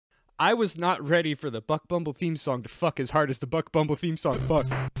I was not ready for the Buck Bumble theme song to fuck as hard as the Buck Bumble theme song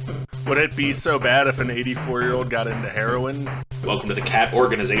fucks. Would it be so bad if an 84-year-old got into heroin? Welcome to the Cat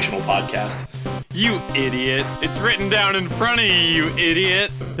Organizational Podcast. You idiot. It's written down in front of you, you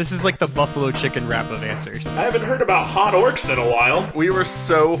idiot. This is like the buffalo chicken rap of answers. I haven't heard about hot orcs in a while. We were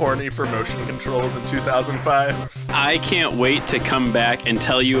so horny for motion controls in 2005. I can't wait to come back and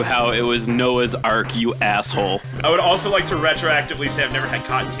tell you how it was Noah's Ark, you asshole. I would also like to retroactively say I've never had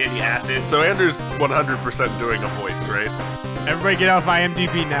cotton candy acid. So Andrew's 100% doing a voice, right? Everybody get off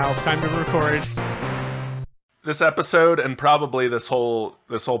IMDb now. Time to record. This episode and probably this whole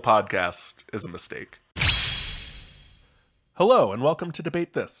podcast is a mistake. Hello and welcome to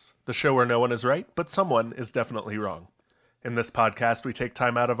Debate This, the show where no one is right, but someone is definitely wrong. In this podcast, we take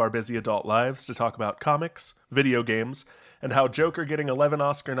time out of our busy adult lives to talk about comics, video games, and how Joker getting 11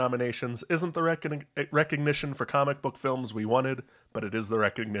 Oscar nominations isn't the recognition for comic book films we wanted, but it is the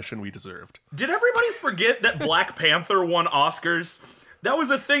recognition we deserved. Did everybody forget that Black Panther won Oscars? That was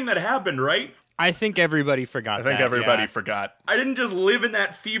a thing that happened, right? I think everybody forgot I think that, everybody yeah. forgot. I didn't just live in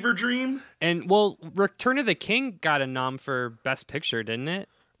that fever dream. And, well, Return of the King got a nom for Best Picture, didn't it?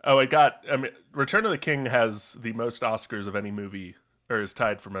 Oh, Return of the King has the most Oscars of any movie, or is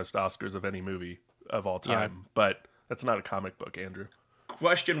tied for most Oscars of any movie of all time, but that's not a comic book, Andrew.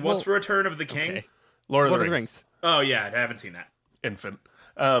 Question, what's Return of the King? Okay. Lord of the Rings. Oh, yeah, I haven't seen that. Infant.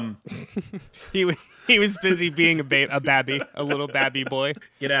 He was busy being a babby, a little babby boy.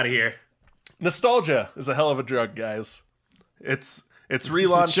 Get out of here. Nostalgia is a hell of a drug, guys. It's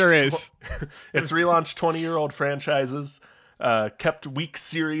relaunched. It sure is. It's relaunched 20-year-old franchises, kept weak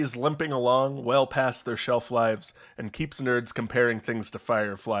series limping along well past their shelf lives, and keeps nerds comparing things to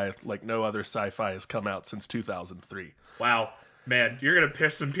Firefly like no other sci-fi has come out since 2003. Wow. Man, you're going to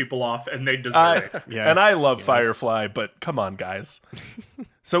piss some people off, and they deserve it. Yeah. And I love Firefly, but come on, guys.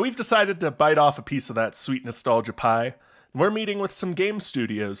 So we've decided to bite off a piece of that sweet nostalgia pie. We're meeting with some game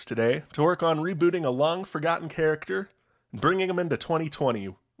studios today to work on rebooting a long-forgotten character and bringing them into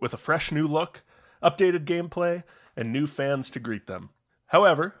 2020 with a fresh new look, updated gameplay, and new fans to greet them.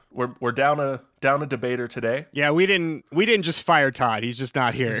 However, we're down a debater today. Yeah, we didn't just fire Todd. He's just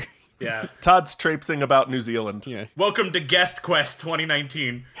not here. Yeah. Todd's traipsing about New Zealand. Yeah. Welcome to Guest Quest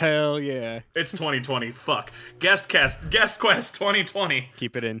 2019. Hell yeah. It's 2020. Fuck. Guest Quest 2020.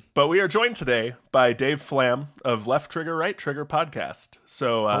 Keep it in. But we are joined today by Dave Flamm of Left Trigger, Right Trigger podcast.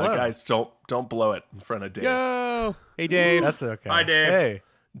 So guys, don't blow it in front of Dave. Yo! Hey, Dave. That's okay. Hi, Dave. Hey.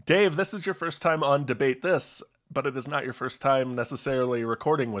 Dave, this is your first time on Debate This, but it is not your first time necessarily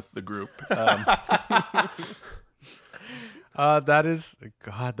recording with the group. That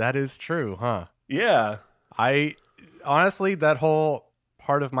is true, huh? Yeah. I honestly, that whole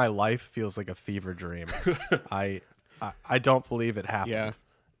part of my life feels like a fever dream. I don't believe it happened.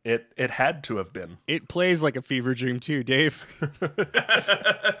 Yeah. It had to have been. It plays like a fever dream too, Dave.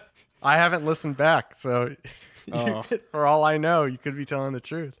 I haven't listened back, so for all I know, you could be telling the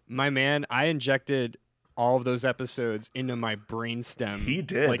truth. My man, I injected all of those episodes into my brainstem. He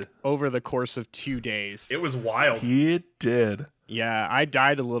did. Like over the course of 2 days. It was wild. He did. Yeah, I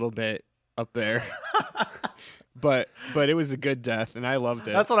died a little bit up there. but it was a good death and I loved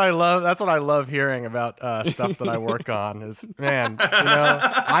it. That's what I love. That's what I love hearing about stuff that I work on is, man,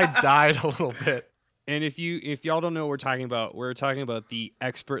 I died a little bit. And if y'all don't know what we're talking about the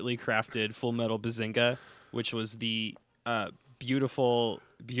expertly crafted Full Metal Bazinga, which was the beautiful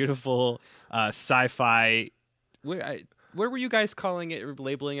sci-fi. Where were you guys calling it or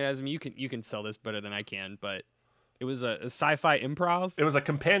labeling it as? I mean, you can sell this better than I can, but it was a sci-fi improv. It was a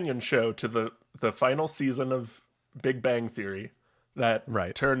companion show to the final season of Big Bang Theory that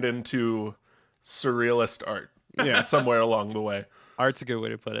turned into surrealist art. Yeah, somewhere along the way. Art's a good way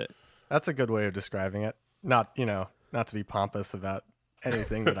to put it. That's a good way of describing it. Not to be pompous about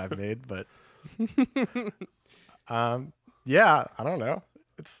anything that I've made, but yeah, I don't know.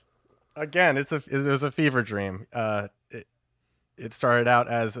 It was a fever dream. It started out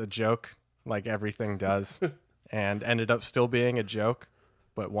as a joke, like everything does, and ended up still being a joke,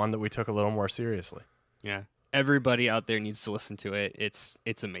 but one that we took a little more seriously. Yeah, everybody out there needs to listen to it.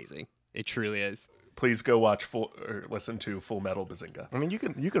 It's amazing. It truly is. Please go listen to Full Metal Bazinga. I mean, you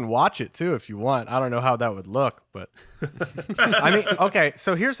can watch it too if you want. I don't know how that would look, but I mean, okay.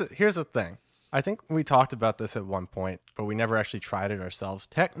 So here's the thing. I think we talked about this at one point, but we never actually tried it ourselves.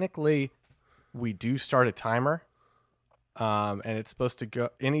 Technically, we do start a timer, and it's supposed to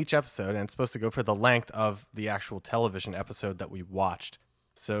go in each episode, and it's supposed to go for the length of the actual television episode that we watched.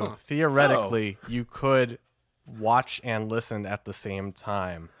 So theoretically, you could watch and listen at the same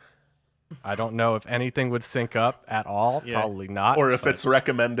time. I don't know if anything would sync up at all. Yeah. Probably not. Or if it's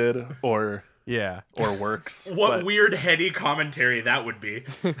recommended or yeah. works. What but- weird heady commentary that would be.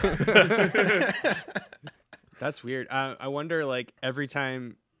 That's weird. I wonder, like, every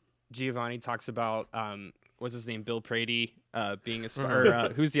time Giovanni talks about what's his name, Bill Prady, being a or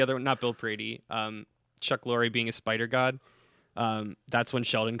who's the other one? Not Bill Prady. Chuck Lorre being a spider god. That's when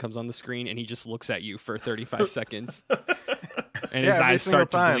Sheldon comes on the screen and he just looks at you for 35 seconds, and his every eyes single start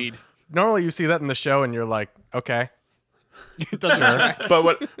to time. bleed. Normally you see that in the show and you're like, okay. It doesn't track. but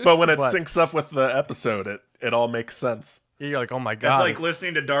when it What? syncs up with the episode, it all makes sense. You're like, oh my God. That's like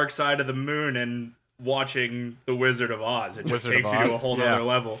listening to Dark Side of the Moon and watching The Wizard of Oz. It just Wizard of takes you to a Oz? whole Yeah. nother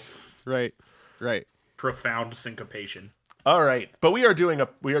level. Right. Profound syncopation. All right, but we are doing a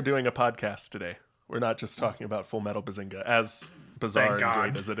podcast today. We're not just talking about Full Metal Bazinga, as bizarre Thank and God.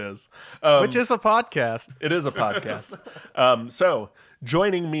 great as it is. Which is a podcast. It is a podcast. So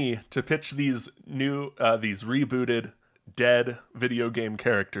joining me to pitch these these rebooted, dead video game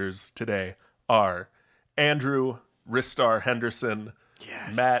characters today are Andrew Ristar Henderson,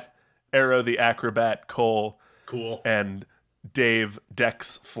 Matt Arrow the Acrobat Cole, Cool. and Dave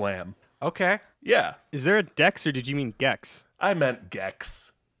Dex Flamm. Okay. Yeah, Is there a Dex or did you mean Gex? I meant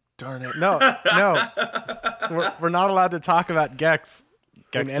Gex. Darn it. No. We're not allowed to talk about Gex in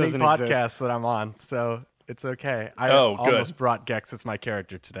Gex any doesn't podcast exist. that I'm on, so it's okay. I Oh, good. almost brought Gex as my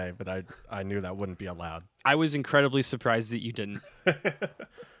character today, but I knew that wouldn't be allowed. I was incredibly surprised that you didn't.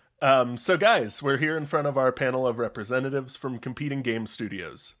 So guys, we're here in front of our panel of representatives from competing game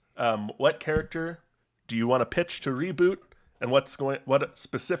studios. What character do you want to pitch to reboot, and what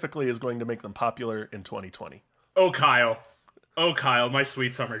specifically is going to make them popular in 2020? Oh, Kyle, my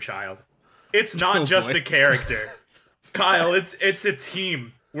sweet summer child. It's not just boy. a character. Kyle, it's a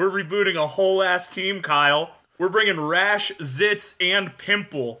team. We're rebooting a whole ass team, Kyle. We're bringing Rash, Zitz, and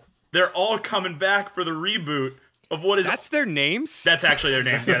Pimple. They're all coming back for the reboot of what is... That's their names? That's actually their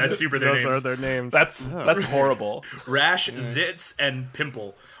names. Yeah, that's super their Those names. are their names. That's horrible. Rash, Zitz, and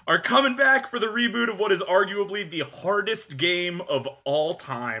Pimple are coming back for the reboot of what is arguably the hardest game of all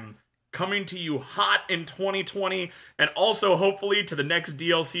time. Coming to you hot in 2020, and also hopefully to the next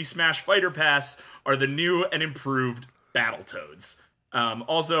DLC Smash Fighter Pass are the new and improved Battletoads.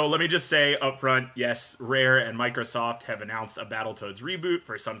 Also, let me just say up front, yes, Rare and Microsoft have announced a Battletoads reboot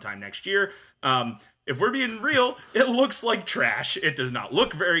for sometime next year. If we're being real, it looks like trash. It does not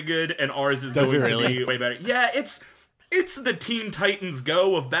look very good, and ours is Does going it to really? be way better. Yeah, it's the Teen Titans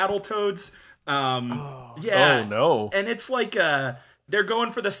Go of Battletoads. Yeah. Oh no. And it's like they're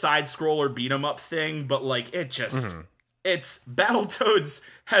going for the side scroller beat 'em up thing, but like it just it's Battletoads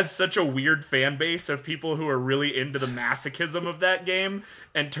has such a weird fan base of people who are really into the masochism of that game,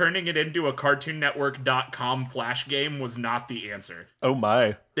 and turning it into a cartoonnetwork.com flash game was not the answer. Oh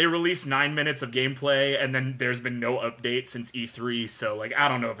my. They released 9 minutes of gameplay, and then there's been no update since E3, so like I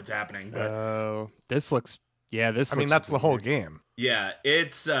don't know if it's happening, but Oh, this looks... Yeah, this I mean, looks that's the whole weird. game. yeah,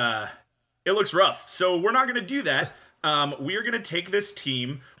 it's it looks rough. So we're not gonna do that. We are gonna take this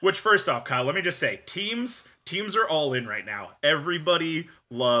team, which first off, Kyle, let me just say, teams are all in right now. Everybody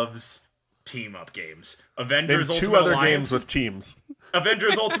loves team up games. Name Avengers two Ultimate other Alliance. games with teams.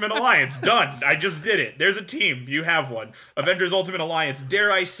 Avengers Ultimate Alliance, done. I just did it. There's a team. You have one. Avengers Ultimate Alliance.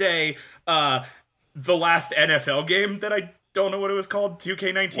 Dare I say, the last NFL game that I don't know what it was called,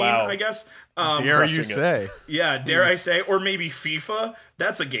 2K19, Wow. I guess. Dare you crushing it. say? Yeah, dare I say, or maybe FIFA.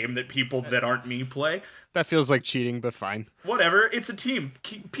 That's a game that people that aren't me play. That feels like cheating, but fine. Whatever. It's a team.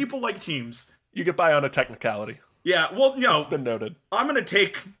 People like teams. You get by on a technicality. Yeah, well, no, It's been noted. I'm going to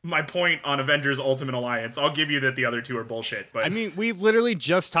take my point on Avengers Ultimate Alliance. I'll give you that the other two are bullshit, but I mean, we literally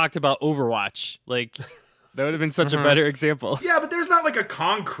just talked about Overwatch. Like, that would have been such a better example. yeah, but there's not like a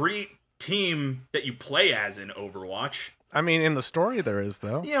concrete team that you play as in Overwatch. I mean, in the story there is,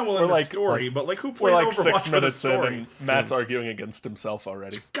 though. Yeah, well, We're in the like- story, but like who We're plays like Overwatch 6 for the minutes in, story? and Matt's arguing against himself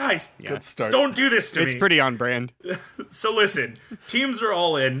already. Guys, Good start. don't do this to It's me. pretty on brand. So listen, teams are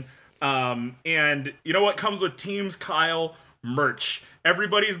all in, and you know what comes with teams, Kyle? Merch.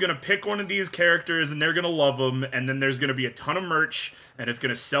 Everybody's gonna pick one of these characters, and they're gonna love them, and then there's gonna be a ton of merch, and it's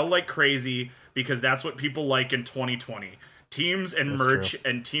gonna sell like crazy because that's what people like in 2020. Teams and merch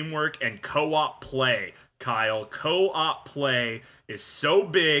and teamwork and co-op play. Kyle, co-op play is so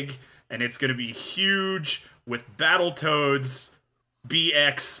big, and it's gonna be huge with Battletoads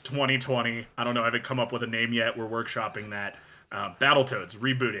BX 2020. I don't know. I haven't come up with a name yet. We're workshopping that. Battletoads,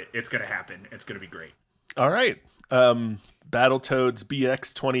 reboot it. It's going to happen. It's going to be great. All right. Battletoads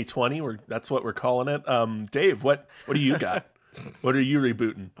BX 2020. That's what we're calling it. Dave, what do you got? What are you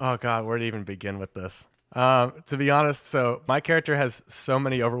rebooting? Oh God, where to even begin with this? To be honest, so my character has so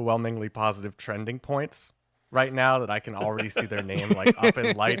many overwhelmingly positive trending points right now that I can already see their name like up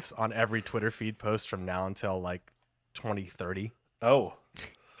in lights on every Twitter feed post from now until like 2030. Oh,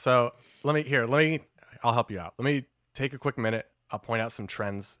 So I'll help you out. Let me take a quick minute. I'll point out some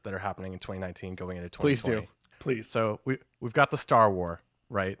trends that are happening in 2019 going into 2020. Please do. please. So we've got the Star War,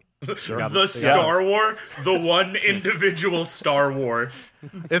 right? The Star War, the one individual Star War.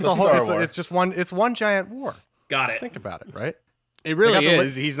 It's The a whole. Star War. It's just one. It's one giant war. Got it. Think about it, right? It really They got the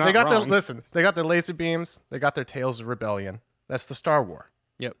is. He's not They got wrong. They got their laser beams. They got their Tales of Rebellion. That's the Star War.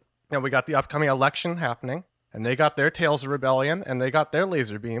 Yep. Now we got the upcoming election happening, and they got their Tales of Rebellion, and they got their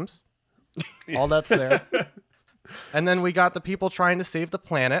laser beams. All that's there. And then we got the people trying to save the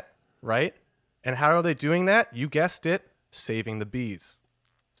planet, right? And how are they doing that? You guessed it, saving the bees.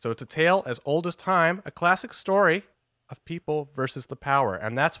 So it's a tale as old as time, a classic story of people versus the power.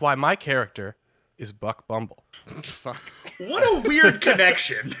 And that's why my character is Buck Bumble. Fuck. What a weird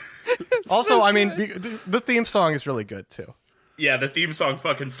connection. Also, I mean, the theme song is really good too. Yeah, the theme song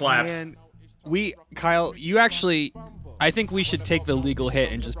fucking slaps. Man, Kyle, you actually, I think we should take the legal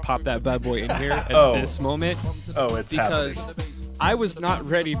hit and just pop that bad boy in here at this moment. Oh, it's happening. Because I was not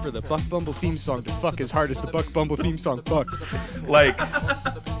ready for the Buck Bumble theme song to fuck as hard as the Buck Bumble theme song fucks. Like,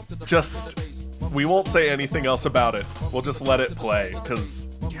 just, we won't say anything else about it. We'll just let it play,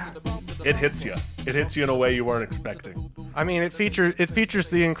 because it hits you. It hits you in a way you weren't expecting. I mean, it features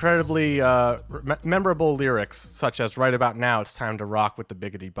the incredibly memorable lyrics, such as "Right about now, it's time to rock with the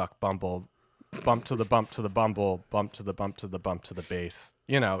biggity Buck Bumble, bump to the bump to the bumble, bump to the bump to the bump to the bass."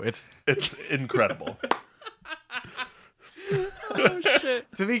 You know, it's incredible. Oh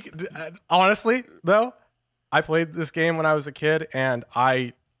shit. to be honestly though, I played this game when I was a kid, and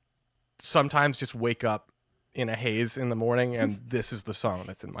I sometimes just wake up in a haze in the morning, and this is the song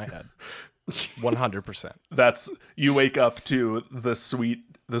that's in my head. 100%. That's, you wake up to the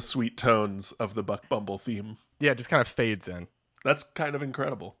sweet tones of the Buck Bumble theme. Yeah, it just kind of fades in. That's kind of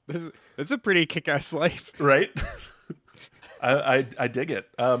incredible, It's a pretty kick-ass life. right? I dig it.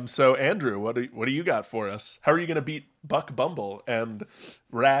 So Andrew, what do you got for us? How are you gonna beat Buck Bumble and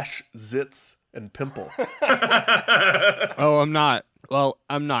Rash, Zitz, and Pimple? Oh, I'm not. Well,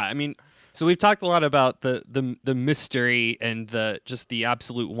 I'm not. I mean, so we've talked a lot about the mystery and the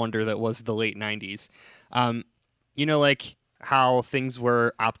absolute wonder that was the late 90s. You know, like how things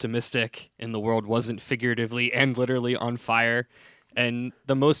were optimistic and the world wasn't figuratively and literally on fire, and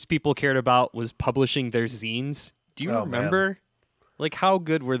the most people cared about was publishing their zines. Do you remember? Like, how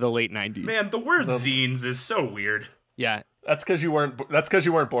good were the late 90s? Man, the word zines is so weird. Yeah. That's because you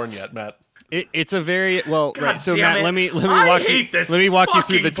weren't born yet, Matt. It's a very well. God Right. So damn Matt, it. let me I walk hate you. this Let me walk you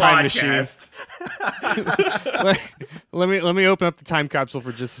through the time podcast. machine. let me open up the time capsule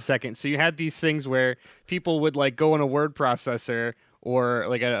for just a second. So you had these things where people would like go in a word processor or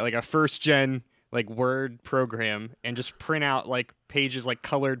like a first gen like word program and just print out like pages like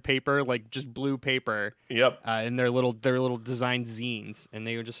colored paper, like just blue paper. Yep. In their little designed zines, and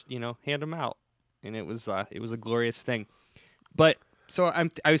they would just hand them out, and it was a glorious thing. But so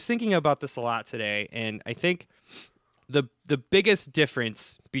I was thinking about this a lot today, and I think the biggest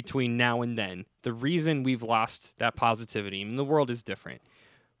difference between now and then, the reason we've lost that positivity, I mean, the world is different,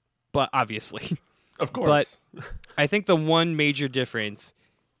 but obviously, Of course. but I think the one major difference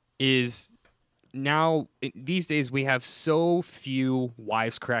is now these days we have so few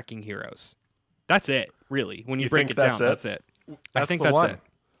wisecracking heroes. That's it, really. When you break think it down, that's it? that's it. I That's think the that's one. it.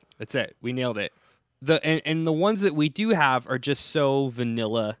 That's it. We nailed it. And the ones that we do have are just so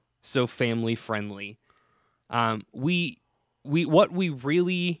vanilla, so family friendly. What we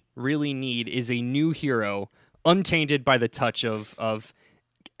really need is a new hero, untainted by the touch of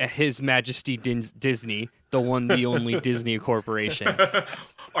His Majesty Disney, the one, the only Disney Corporation,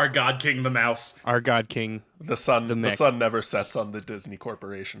 Our God King the Mouse. our God King. the sun Mick. never sets on the Disney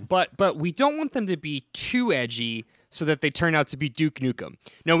Corporation. But we don't want them to be too edgy so that they turn out to be Duke Nukem.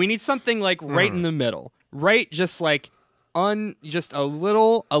 No, we need something like right in the middle. Right, just like just a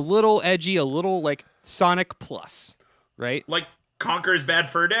little edgy, a little like Sonic Plus, right? Like Conker's Bad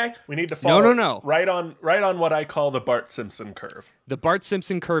Fur Day? We need to follow No. right on what I call the Bart Simpson curve. The Bart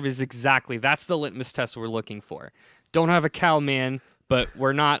Simpson curve is that's the litmus test we're looking for. Don't have a cow man, but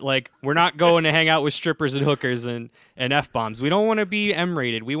we're not going to hang out with strippers and hookers and F-bombs. We don't want to be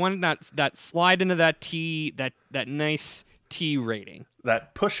M-rated. We want that slide into that T, that nice T rating.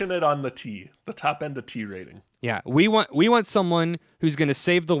 That pushing it on the T, the top end of T rating. Yeah, we want someone who's going to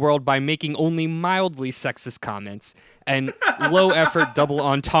save the world by making only mildly sexist comments and low effort double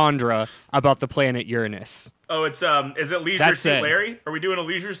entendre about the planet Uranus. Oh, it's is it Leisure That's Suit it. Larry? Are we doing a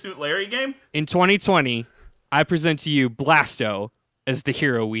Leisure Suit Larry game? In 2020, I present to you Blasto as the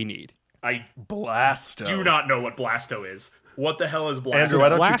hero we need. I Blasto. do not know what Blasto is. What the hell is Blasto? Andrew, why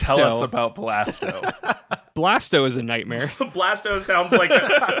don't you tell Blasto. us about Blasto? Blasto is a nightmare. Blasto sounds like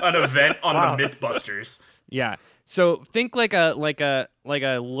an event on the Mythbusters. Yeah. So think like a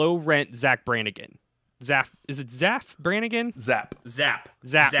low rent Zach Brannigan. Is it Zaf Brannigan? Zap. Zap.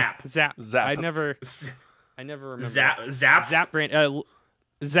 Zap. Zap. Zap. Zap. I never remember. Zap. Zap Brand.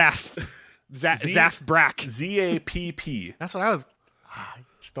 Zaf. Zaf Brack. ZAPP. That's what I was. You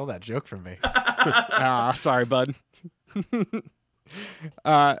stole that joke from me. Sorry, bud.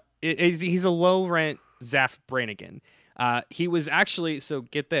 He's a low rent Zaf Brannigan. He was actually, so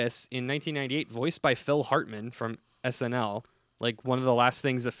get this, in 1998, voiced by Phil Hartman from SNL. Like one of the last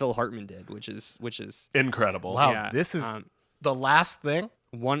things that Phil Hartman did, which is Incredible. Wow, Yeah, this is the last thing.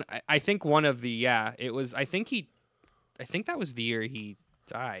 one. I think one of the it was. I think that was the year he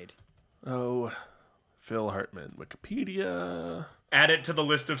died. Oh, Phil Hartman. Wikipedia. Add it to the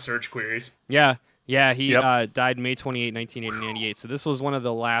list of search queries. Yeah, he Yep. died May 28, 1998. So this was one of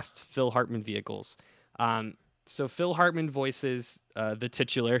the last Phil Hartman vehicles. So Phil Hartman voices the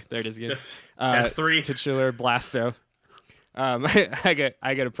titular. There it is again. S3. Titular Blasto. I get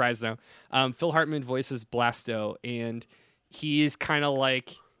a prize now. Phil Hartman voices Blasto, and he's kind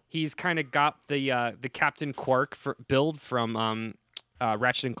of got the Captain Quark build from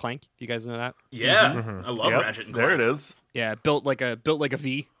Ratchet and Clank. You guys know that? Yeah, I love Yep, Ratchet and there Clank. it is. Yeah, built like a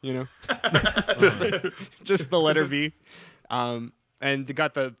V, you know, just the letter V, and they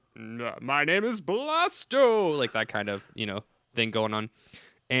got the "My name is Blasto" like that kind of thing going on,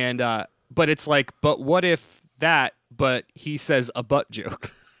 and but it's like, but what if that? But he says a butt joke,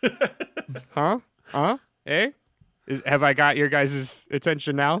 huh? Eh? Have I got your guys'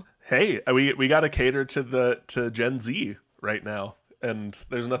 attention now? Hey, we got to cater to Gen Z right now, and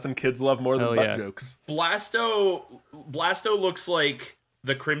there's nothing kids love more than Hell butt yeah. jokes. Blasto looks like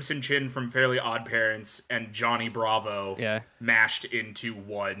the Crimson Chin from Fairly Odd Parents and Johnny Bravo mashed into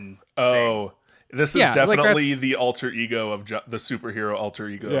one Oh, this is Yeah, like definitely that's- the alter ego of the superhero alter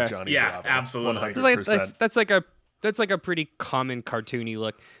ego Yeah. of Johnny Yeah, Bravo. absolutely. 100%. That's like a pretty common cartoony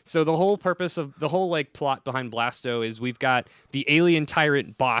look. So the whole purpose of the whole plot behind Blasto is we've got the alien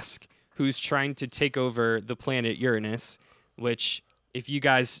tyrant Bosk who's trying to take over the planet Uranus, which if you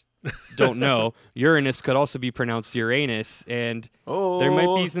guys don't know, Uranus could also be pronounced Uranus, and there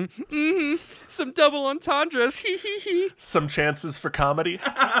might be some double entendres. Some chances for comedy. We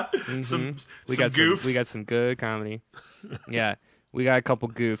got goofs. some good comedy. Yeah, we got a couple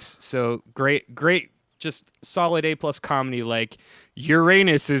goofs. So great, just solid A+ comedy. Like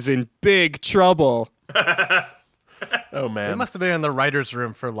Uranus is in big trouble. Oh They man. must have been in the writer's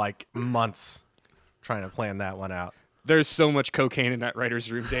room for like months trying to plan that one out. There's so much cocaine in that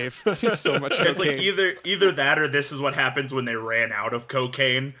writer's room, Dave. There's so much cocaine. It's like either that or this is what happens when they ran out of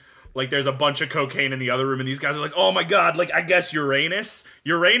cocaine. Like there's a bunch of cocaine in the other room and these guys are like, "Oh my god, like I guess Uranus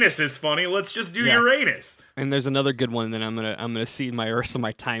is funny. Let's just do Uranus." And there's another good one that I'm gonna cede my rest of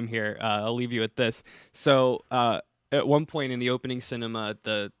my time here. I'll leave you with this. So at one point in the opening cinema,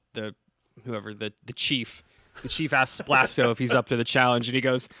 the chief asks Blasto if he's up to the challenge, and he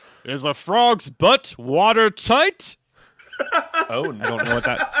goes, "Is a frog's butt watertight?" Oh no. I don't know what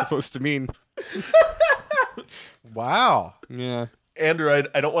that's supposed to mean. Wow. Yeah. Andrew,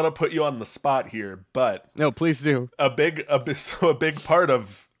 I don't want to put you on the spot here, but No, please do. a big part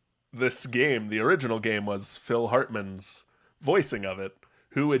of this game, the original game, was Phil Hartman's voicing of it.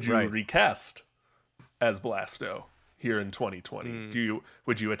 Who would you recast as Blasto here in 2020?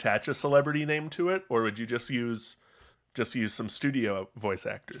 Would you attach a celebrity name to it, or would you just use some studio voice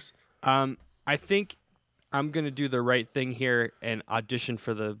actors? I think I'm gonna do the right thing here and audition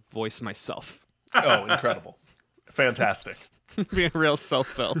for the voice myself. Oh, incredible. Fantastic. Be a real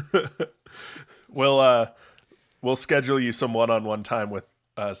self-fill. We'll schedule you some one-on-one time with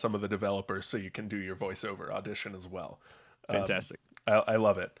some of the developers so you can do your voiceover audition as well. Fantastic. I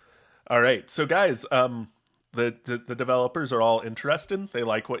love it. All right, so guys, the developers are all interested. They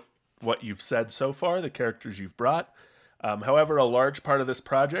like what you've said so far, the characters you've brought. However, a large part of this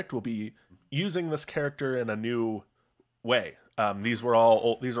project will be using this character in a new way. These are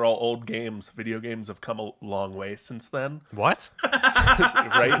all old games. Video games have come a long way since then. What?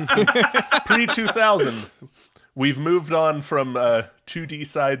 Right? Since pre-2000, we've moved on from 2D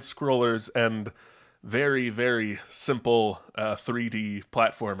side scrollers and very, very simple 3D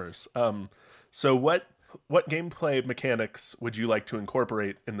platformers. So what gameplay mechanics would you like to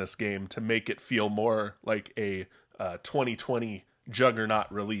incorporate in this game to make it feel more like a 2020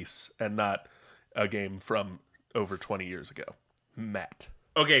 juggernaut release and not a game from over 20 years ago? Matt.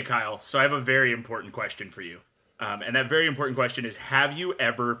 Okay, Kyle. So I have a very important question for you. And that very important question is, have you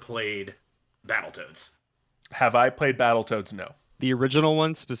ever played Battletoads? Have I played Battletoads? No. The original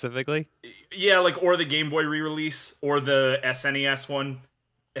one specifically? Yeah, like, or the Game Boy re-release, or the SNES one.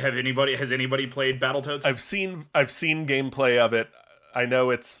 Has anybody played Battletoads? I've seen gameplay of it. I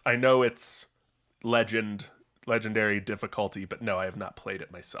know it's legendary difficulty, but no, I have not played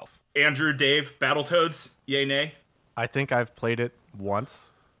it myself. Andrew, Dave, Battletoads, yay, nay? I think I've played it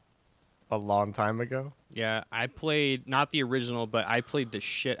once a long time ago. Yeah, I played, not the original, but I played the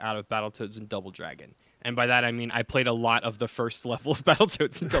shit out of Battletoads and Double Dragon. And by that, I mean I played a lot of the first level of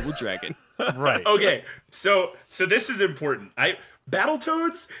Battletoads and Double Dragon. Right. Okay, so this is important.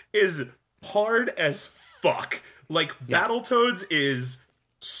 Battletoads is hard as fuck. Like, yeah. Battletoads is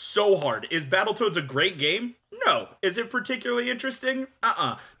so hard. Is Battletoads a great game? No. Is it particularly interesting?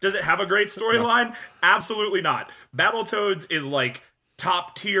 Does it have a great storyline? No. Absolutely not. Battletoads is like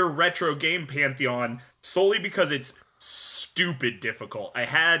top tier retro game pantheon solely because it's stupid difficult. I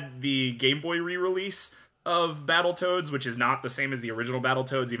had the Game Boy re-release of Battletoads, which is not the same as the original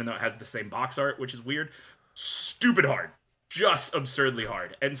Battletoads, even though it has the same box art, which is weird. Stupid hard. Just absurdly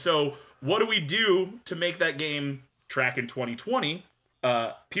hard. And so what do we do to make that game track in 2020?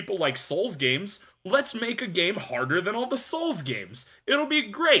 People like Souls games. Let's make a game harder than all the Souls games. It'll be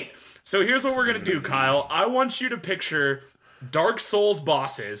great. So here's what we're going to do, Kyle. I want you to picture Dark Souls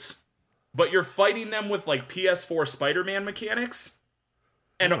bosses, but you're fighting them with like PS4 Spider-Man mechanics,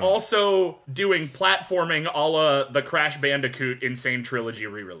 and also doing platforming a la the Crash Bandicoot Insane Trilogy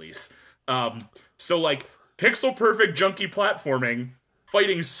re-release. So like pixel perfect junky platforming,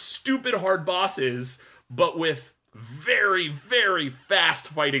 fighting stupid hard bosses, but with very, very fast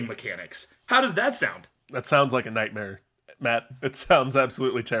fighting mechanics. How does that sound? That sounds like a nightmare, Matt. It sounds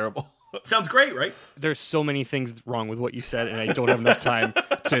absolutely terrible. Sounds great, right? There's so many things wrong with what you said, and I don't have enough time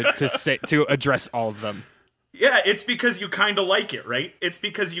to address all of them. Yeah, it's because you kind of like it, right? It's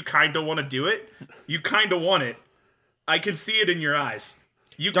because you kind of want to do it. You kind of want it. I can see it in your eyes.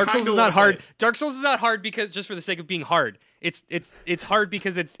 Dark Souls is not hard. Dark Souls is not hard because just for the sake of being hard. It's hard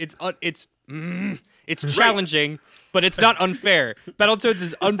because it's challenging, but it's not unfair. Battletoads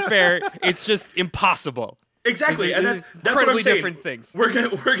is unfair. It's just impossible. Exactly, and that's what I'm saying. Different things. We're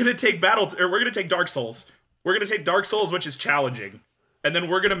gonna take Dark Souls. We're gonna take Dark Souls, which is challenging, and then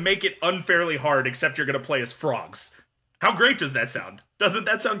we're gonna make it unfairly hard. Except you're gonna play as frogs. How great does that sound? Doesn't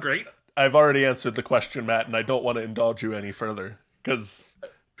that sound great? I've already answered the question, Matt, and I don't want to indulge you any further because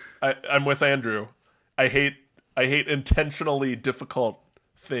I'm with Andrew. I hate intentionally difficult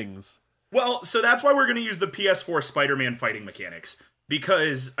things. Well, so that's why we're gonna use the PS4 Spider-Man fighting mechanics,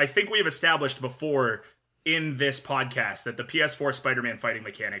 because I think we have established before in this podcast that the PS4 Spider-Man fighting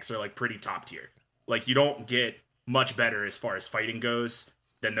mechanics are like pretty top tier. Like, you don't get much better as far as fighting goes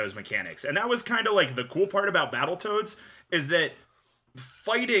than those mechanics. And that was kind of like the cool part about Battletoads, is that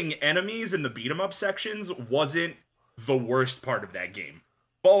fighting enemies in the beat 'em up sections wasn't the worst part of that game.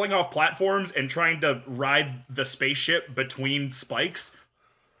 Falling off platforms and trying to ride the spaceship between spikes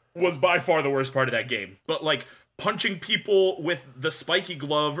was by far the worst part of that game. But like punching people with the spiky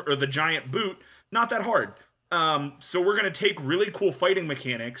glove or the giant boot, not that hard. So we're going to take really cool fighting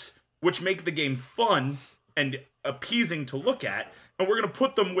mechanics, which make the game fun and appeasing to look at, and we're going to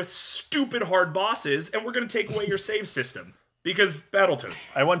put them with stupid hard bosses, and we're going to take away your save system. Because Battletoads.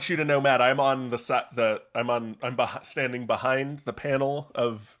 I want you to know, Matt, I'm standing behind the panel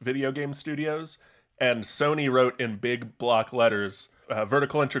of video game studios, and Sony wrote in big block letters,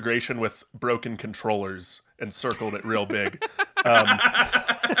 vertical integration with broken controllers, and circled it real big.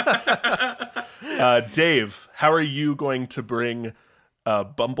 Dave, how are you going to bring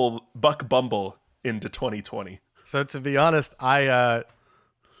Buck Bumble into 2020? So to be honest,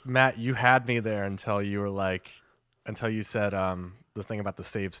 Matt, you had me there until you said the thing about the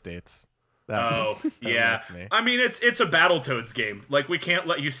save states. That yeah. I mean, it's a Battletoads game. Like, we can't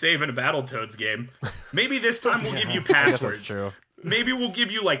let you save in a Battletoads game. Maybe this time we'll give you passwords. That's true. Maybe we'll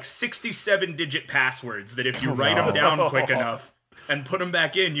give you like 67-digit passwords that if you write them down quick enough and put them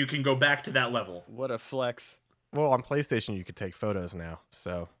back in, you can go back to that level. What a flex. Well, on PlayStation, you could take photos now,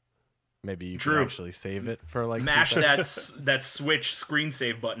 so maybe you can actually save it for like mash that Switch screen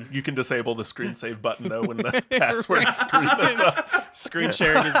save button. You can disable the screen save button though when the password screen is up. Screen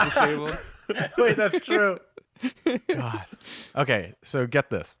sharing is disabled. Wait, that's true. God. Okay, so get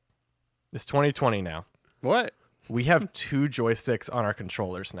this. It's 2020 now. What? We have 2 joysticks on our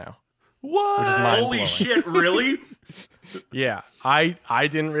controllers now. What? Which is mind-blowing. Holy shit! Really? Yeah, I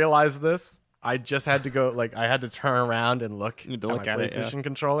didn't realize this. I just had to go, like, I had to turn around and look You had at to my look at it, yeah. PlayStation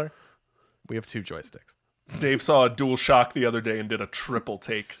controller. We have 2 joysticks. Dave saw a dual shock the other day and did a triple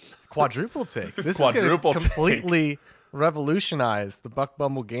take. Quadruple take. This Quadruple is going to completely revolutionize the Buck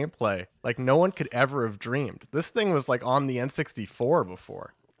Bumble gameplay. Like, no one could ever have dreamed. This thing was, like, on the N64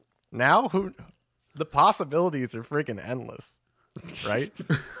 before. Now, the possibilities are freaking endless, right?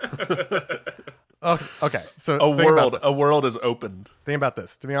 Okay, so A world is opened. think about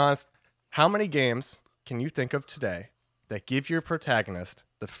this. To be honest, how many games can you think of today that give your protagonist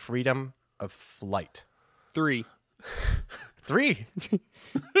the freedom of flight? 3. 3.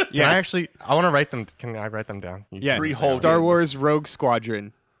 Yeah. I want to write them. Can I write them down? Yeah. 3 whole Star games. Wars Rogue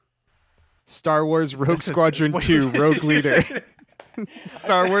Squadron. Star Wars Rogue That's a- Squadron wait, 2 Rogue you Leader. said-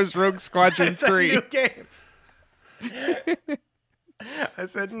 Star Wars Rogue Squadron I said 3. new games. I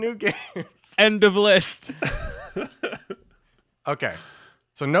said new games. End of list. Okay,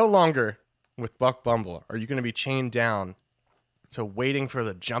 so no longer with Buck Bumble are you going to be chained down to waiting for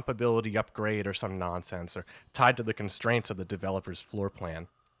the jump ability upgrade or some nonsense or tied to the constraints of the developer's floor plan.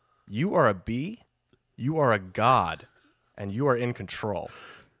 You are a bee, you are a god, and you are in control.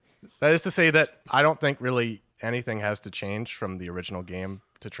 That is to say that I don't think really anything has to change from the original game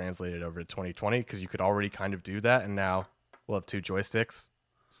to translate it over to 2020 because you could already kind of do that, and now we'll have 2 joysticks,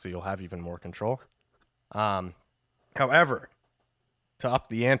 so you'll have even more control. However, to up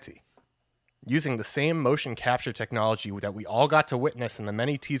the ante, using the same motion capture technology that we all got to witness in the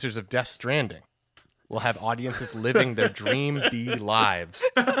many teasers of Death Stranding, we'll have audiences living their dream bee lives.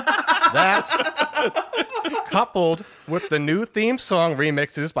 That, coupled with the new theme song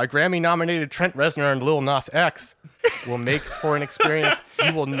remixes by Grammy-nominated Trent Reznor and Lil Nas X, will make for an experience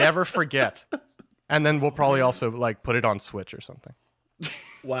you will never forget. And then we'll probably also like put it on Switch or something.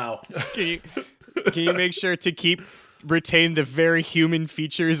 Wow. Can you make sure to retain the very human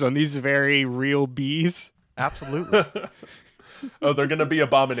features on these very real bees? Absolutely. Oh, they're gonna be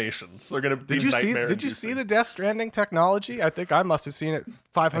abominations. They're gonna be Did you nightmare-inducing. see the Death Stranding technology? I think I must have seen it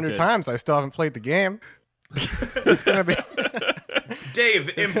 500 did. times. I still haven't played the game. It's gonna be Dave,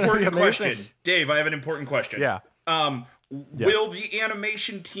 gonna be important amazing. question. Dave, I have an important question. Yeah. Will the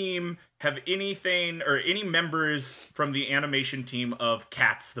animation team have anything or any members from the animation team of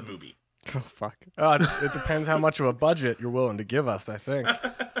Cats the movie? Oh fuck. It depends how much of a budget you're willing to give us, I think.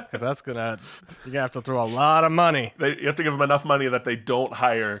 Because you're gonna have to throw a lot of money. You have to give them enough money that they don't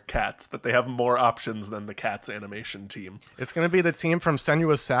hire Cats, that they have more options than the Cats animation team. It's gonna be the team from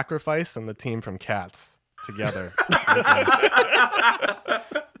Senua's Sacrifice and the team from Cats together.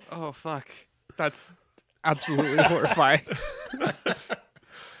 Oh fuck. That's absolutely horrifying.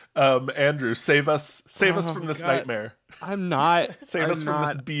 Andrew, save us from this God. nightmare. I'm not. Save us from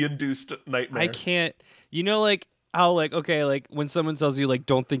this bee-induced nightmare. I can't. You know, like how, like, okay, like when someone tells you, like,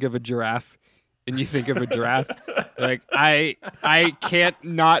 don't think of a giraffe, and you think of a giraffe, like I can't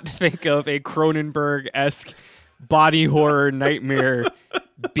not think of a Cronenberg-esque body horror nightmare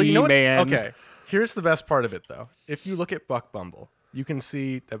But bee you know what? man. Okay, here's the best part of it, though. If you look at Buck Bumble, you can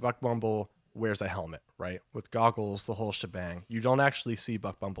see that Buck Bumble wears a helmet, right? With goggles, the whole shebang. You don't actually see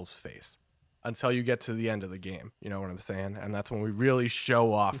Buck Bumble's face until you get to the end of the game. You know what I'm saying? And that's when we really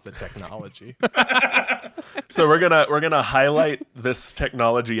show off the technology. So we're gonna highlight this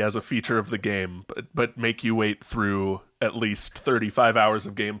technology as a feature of the game, but make you wait through at least 35 hours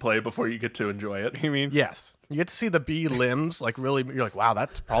of gameplay before you get to enjoy it. I mean, Yes. You get to see the bee limbs, like really, you're like, wow,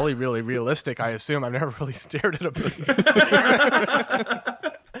 that's probably really realistic, I assume. I've never really stared at a bee.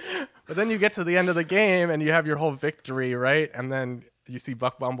 But then you get to the end of the game and you have your whole victory, right? And then you see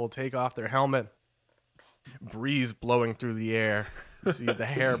Buck Bumble take off their helmet, breeze blowing through the air. You see the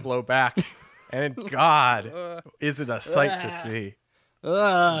hair blow back. And God, is it a sight to see.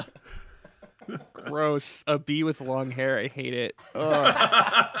 ugh. Gross. A bee with long hair. I hate it.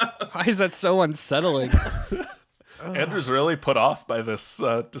 Ugh. Why is that so unsettling? Andrew's really put off by this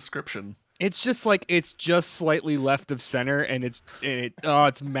description. It's just like it's just slightly left of center, and it's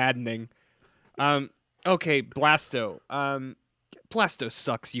maddening. Okay, Blasto. Blasto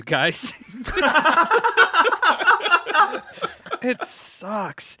sucks, you guys. It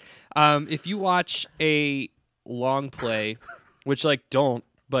sucks. If you watch a long play, which like don't,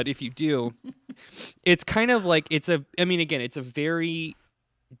 but if you do, it's kind of like it's a very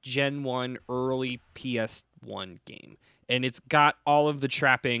Gen 1 early PS1 game. and it's got all of the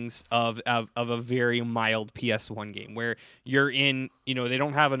trappings of a very mild PS1 game where you're in, they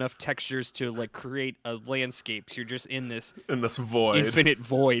don't have enough textures to like create a landscape. So you're just in this void, infinite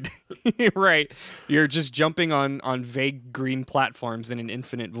void, right? You're just jumping on vague green platforms in an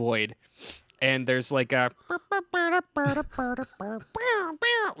infinite void, and there's like a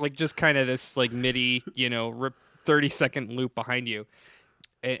like just kind of this like MIDI, 30-second loop behind you.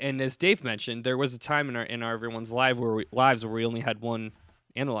 And as Dave mentioned, there was a time in our everyone's lives where we only had one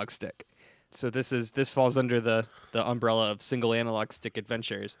analog stick. So this falls under the umbrella of single analog stick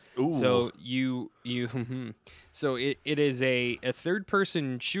adventures. Ooh. So so it is a third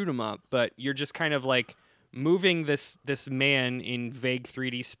person shoot 'em up, but you're just kind of like moving this man in vague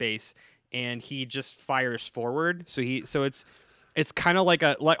 3D space, and he just fires forward. So it's kind of like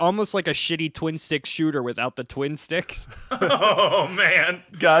almost like a shitty twin stick shooter without the twin sticks. Oh man,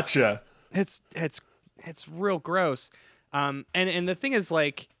 gotcha. It's real gross. And the thing is,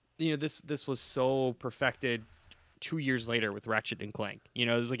 like, this was so perfected 2 years later with Ratchet and Clank. It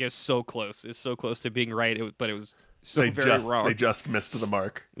was so close. It's so close to being right, but it was wrong. They just missed the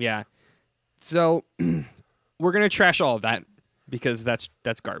mark. Yeah. So we're gonna trash all of that because that's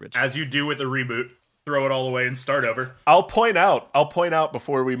garbage. as you do with a reboot. Throw it all away and start over. I'll point out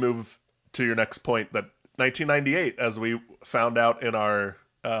before we move to your next point that 1998, as we found out in our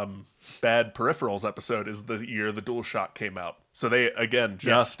bad peripherals episode, is the year the DualShock came out. So they again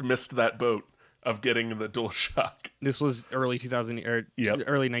just missed that boat of getting the DualShock. This was early 2000 or Yep.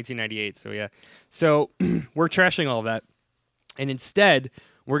 early 1998. So yeah. So we're trashing all of that, and instead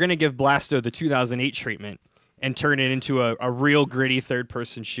we're gonna give Blasto the 2008 treatment and turn it into a real gritty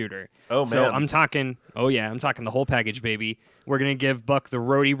third-person shooter. Oh, man. So I'm talking the whole package, baby. We're going to give Buck the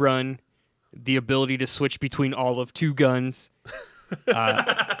roadie run, the ability to switch between all of two guns,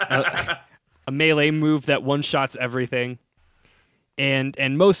 a melee move that one-shots everything,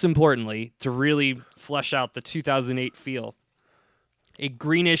 and most importantly, to really flesh out the 2008 feel, a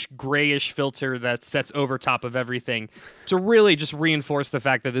greenish, grayish filter that sets over top of everything to really just reinforce the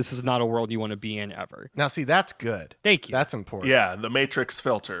fact that this is not a world you want to be in ever. Now, see, that's good. Thank you. That's important. Yeah, the Matrix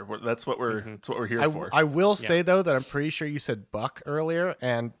filter. That's what we're here for. I will say, though, that I'm pretty sure you said Buck earlier,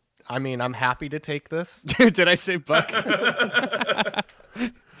 and I mean, I'm happy to take this. Did I say Buck?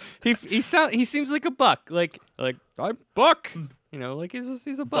 he seems like a buck. Like I'm Buck. Like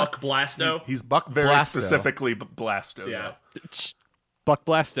he's a buck. Buck Blasto. He's Buck Very Blasto. specifically Blasto. Yeah. Buck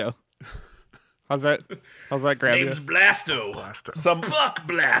Blasto. How's that grab you? Name's Blasto. Buck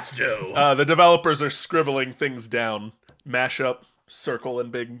Blasto. The developers are scribbling things down. Mashup, circle,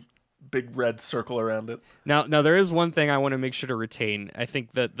 and big red circle around it. Now there is one thing I want to make sure to retain. I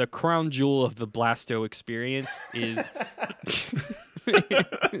think that the crown jewel of the Blasto experience is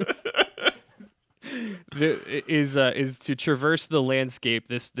is to traverse the landscape,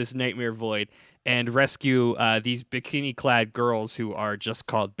 this nightmare void, and rescue these bikini-clad girls who are just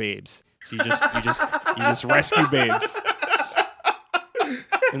called babes. So you just rescue babes,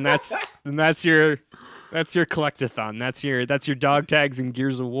 and that's your collectathon. That's your dog tags in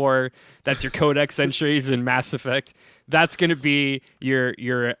Gears of War. That's your codex entries in Mass Effect. That's gonna be your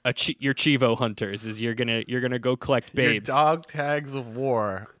Chivo hunters. Is you're gonna go collect babes. Your dog tags of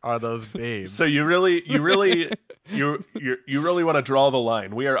war are those babes. So you really want to draw the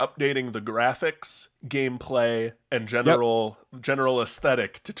line. We are updating the graphics, gameplay, and general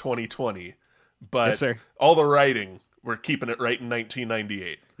aesthetic to 2020, but Yes, sir. all the writing, we're keeping it right in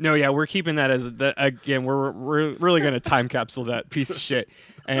 1998. No, yeah, we're keeping that as again. We're really gonna time capsule that piece of shit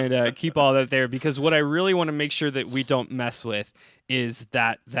and keep all that there, because what I really want to make sure that we don't mess with is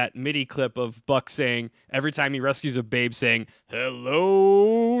that MIDI clip of Buck saying every time he rescues a babe saying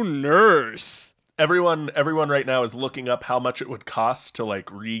 "Hello, nurse." Everyone right now is looking up how much it would cost to like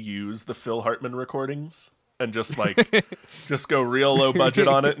reuse the Phil Hartman recordings and just like just go real low budget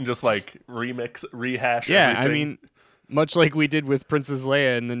on it and just like rehash. Yeah, everything. I mean, much like we did with Princess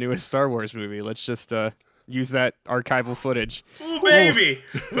Leia in the newest Star Wars movie. Let's just use that archival footage. Ooh, baby.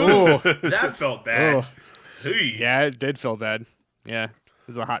 Ooh. That felt bad. Hey. Yeah, it did feel bad. Yeah,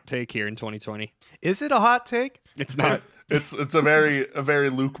 it's a hot take here in 2020. Is it a hot take? It's not. It's a very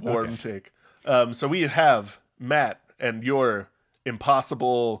lukewarm take. So we have Matt and your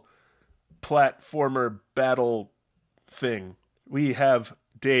impossible platformer battle thing. We have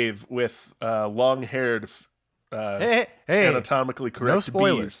Dave with long-haired, Hey, anatomically correct no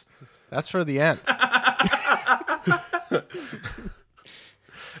spoilers. bees. That's for the end.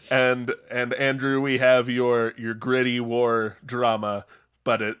 And Andrew, we have your gritty war drama,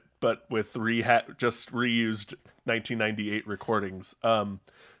 but with just reused 1998 recordings.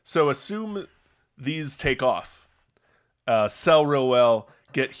 So assume these take off. sell real well,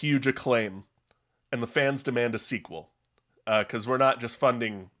 get huge acclaim, and the fans demand a sequel. Because we're not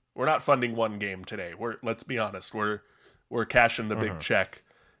funding one game today. Let's be honest, we're cashing the big check,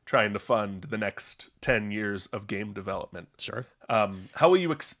 trying to fund the next 10 years of game development. Sure. How will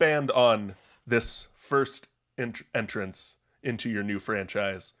you expand on this first entrance into your new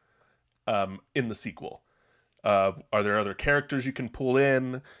franchise in the sequel? Are there other characters you can pull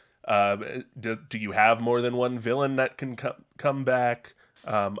in? Do you have more than one villain that can come back?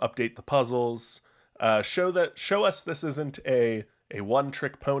 Update the puzzles. Show us this isn't a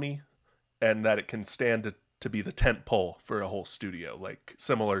one-trick pony, and that it can stand to be the tent pole for a whole studio, like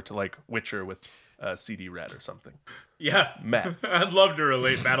similar to like Witcher with CD Red or something. Yeah, Matt. I'd love to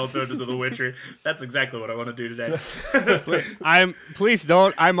relate Battletoads to The Witcher. That's exactly what I want to do today. Please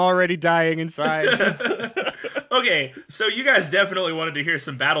don't. I'm already dying inside. Okay, so you guys definitely wanted to hear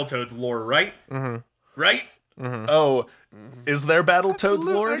some Battletoads lore, right? Mm-hmm. Right? Mm-hmm. Oh, is there Battletoads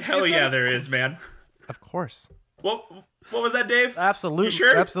lore? Hell yeah, there is, man. Of course. What was that, Dave? Absolutely. You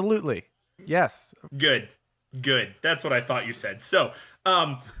sure? Absolutely. Yes. Good. That's what I thought you said. So,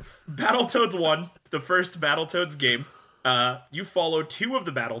 Battletoads 1, the first Battletoads game, you follow two of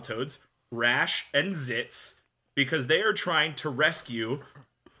the Battletoads, Rash and Zitz, because they are trying to rescue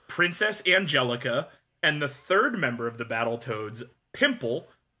Princess Angelica and the third member of the Battletoads, Pimple,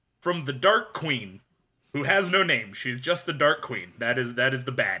 from the Dark Queen, who has no name. She's just the Dark Queen. That is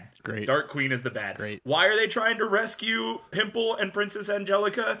the bad. Great. Dark Queen is the bad. Great. Why are they trying to rescue Pimple and Princess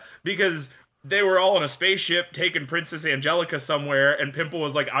Angelica? Because they were all on a spaceship taking Princess Angelica somewhere, and Pimple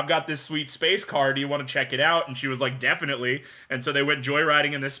was like, I've got this sweet space car. Do you want to check it out? And she was like, definitely. And so they went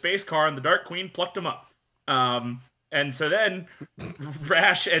joyriding in this space car, and the Dark Queen plucked them up. And so then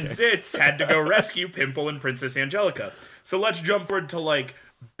Rash and Zitz had to go rescue Pimple and Princess Angelica. So let's jump forward to like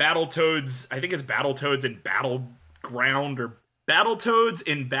Battletoads. I think it's Battletoads in Battleground or Battletoads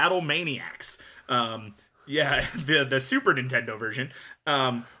in Battle Maniacs. Yeah, the Super Nintendo version.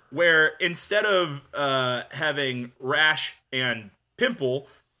 Where instead of having Rash and Pimple,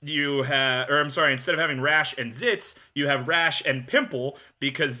 instead of having Rash and Zitz, you have Rash and Pimple,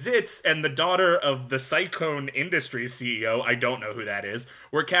 because Zitz and the daughter of the Cyclone Industries CEO, I don't know who that is,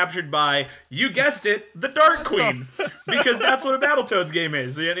 were captured by, you guessed it, the Dark Queen. Because that's what a Battletoads game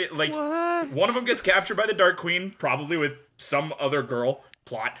is. One of them gets captured by the Dark Queen, probably with some other girl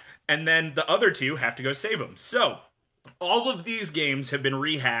plot, and then the other two have to go save them. So, all of these games have been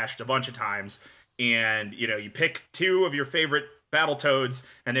rehashed a bunch of times, and, you pick two of your favorite Battletoads,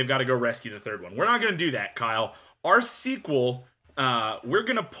 and they've got to go rescue the third one. We're not going to do that, Kyle. Our sequel, we're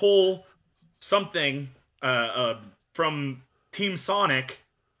going to pull something from Team Sonic,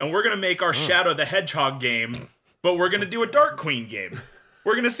 and we're going to make our Shadow the Hedgehog game, but we're going to do a Dark Queen game.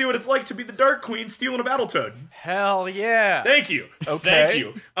 We're going to see what it's like to be the Dark Queen stealing a Battletoad. Hell yeah. Thank you. Okay. Thank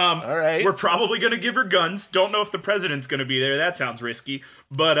you. All right. We're probably going to give her guns. Don't know if the president's going to be there. That sounds risky.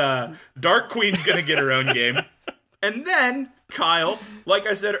 But Dark Queen's going to get her own game. And then, Kyle, like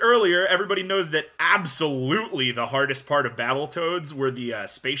I said earlier, everybody knows that absolutely the hardest part of Battletoads were the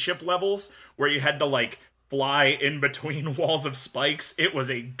spaceship levels, where you had to, like, fly in between walls of spikes. It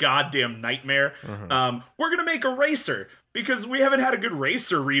was a goddamn nightmare. Mm-hmm. We're going to make a racer, because we haven't had a good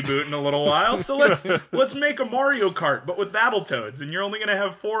racer reboot in a little while. So let's make a Mario Kart, but with Battletoads. And you're only going to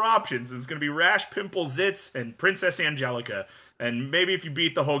have 4 options. It's going to be Rash, Pimple, Zitz, and Princess Angelica. And maybe if you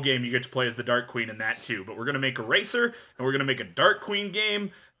beat the whole game, you get to play as the Dark Queen in that too. But we're going to make a racer, and we're going to make a Dark Queen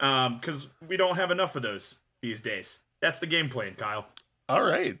game, because we don't have enough of those these days. That's the game plan, Kyle. All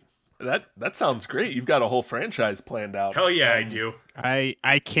right. That sounds great. You've got a whole franchise planned out. Hell yeah, I do.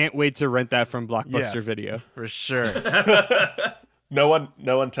 I can't wait to rent that from Blockbuster Video. For sure. No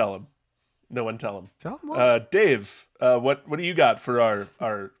one tell him. No one tell him. Tell him what? Dave, what do you got for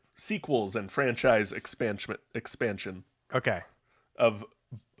our sequels and franchise expansion Okay. of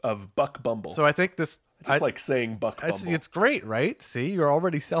Buck Bumble? So I think this... like saying Buck Bumble. It's great, right? See, you're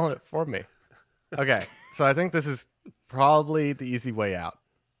already selling it for me. Okay, so I think this is probably the easy way out.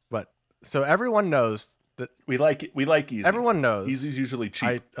 But so everyone knows that we like easy. Everyone knows. Easy's usually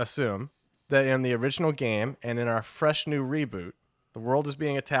cheap. I assume that in the original game and in our fresh new reboot, the world is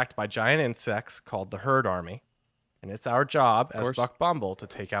being attacked by giant insects called the Herd Army, and it's our job as Buck Bumble to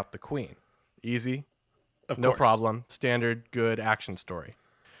take out the queen. Easy, no problem, standard good action story.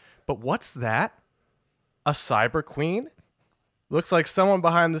 But what's that? A cyber queen? Looks like someone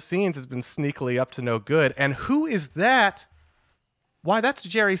behind the scenes has been sneakily up to no good. And who is that? Why, that's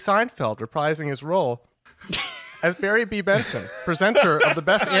Jerry Seinfeld reprising his role as Barry B. Benson, presenter of the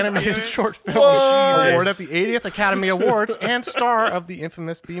Best Animated Short Film Award at the 80th Academy Awards and star of the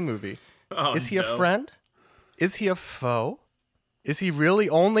infamous B movie. Is he a friend? Is he a foe? Is he really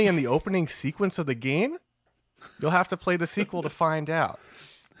only in the opening sequence of the game? You'll have to play the sequel to find out.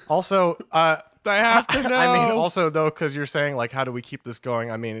 Also, I have to know. I mean, also though, because you're saying like, how do we keep this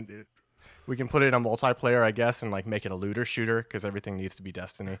going? I mean, we can put it in multiplayer, I guess, and like make it a looter shooter because everything needs to be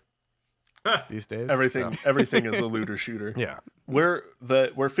Destiny these days. Everything is a looter shooter. Yeah,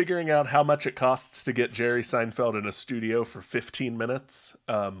 We're figuring out how much it costs to get Jerry Seinfeld in a studio for 15 minutes,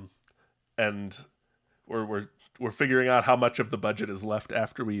 and we're figuring out how much of the budget is left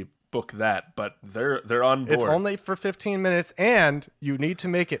after we book that. But they're on board. it's only for 15 minutes, and you need to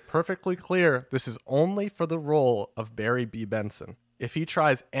make it perfectly clear this is only for the role of Barry B. Benson. If he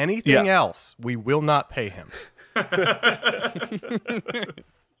tries anything else, we will not pay him.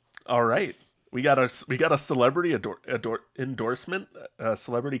 All right. We got a celebrity endorsement, a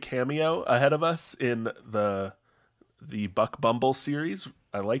celebrity cameo ahead of us in the Buck Bumble series.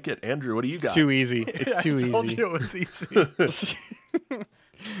 I like it. Andrew, what do you got? It's too easy. It's too I told easy. you it was easy.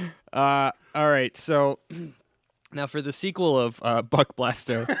 All right, so now for the sequel of Buck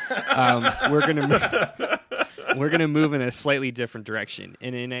Blasto, we're gonna move in a slightly different direction.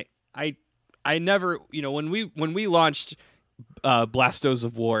 And I never, when we launched Blastos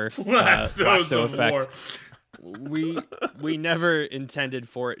of War, Blasto Effect, we never intended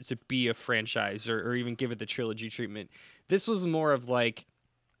for it to be a franchise or even give it the trilogy treatment. This was more of like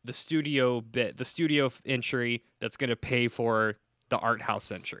the studio entry that's gonna pay for the art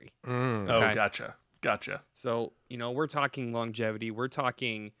house entry. Oh, gotcha. So, we're talking longevity. We're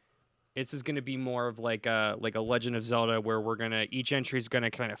talking this is going to be more of like a Legend of Zelda where each entry is going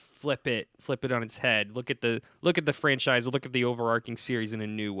to kind of flip it on its head. Look at the franchise, look at the overarching series in a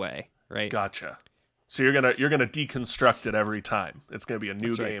new way, right? Gotcha. So you're going to deconstruct it every time. It's going to be a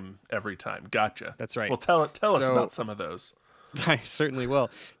new game every time. Gotcha. That's right. Well, tell us about some of those. I certainly will.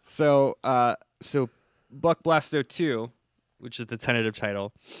 So Buck Blasto 2, which is the tentative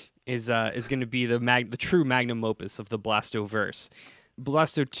title, is going to be the true magnum opus of the Blastoverse.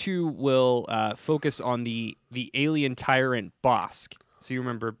 Blasto 2 will focus on the alien tyrant Bosk. So you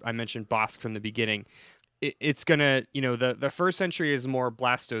remember I mentioned Bosk from the beginning. It's gonna, the first entry is more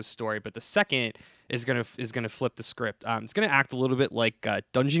Blasto's story, but the second is gonna flip the script. It's gonna act a little bit like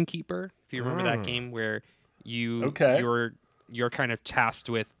Dungeon Keeper, if you remember that game where you're kind of tasked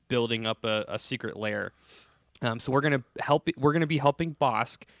with building up a secret lair. So we're gonna be helping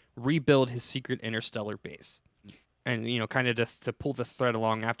Bosk rebuild his secret interstellar base. And, kind of to pull the thread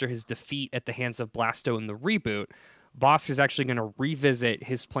along, after his defeat at the hands of Blasto in the reboot, Bosk is actually going to revisit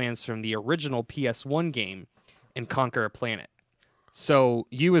his plans from the original PS1 game and conquer a planet. So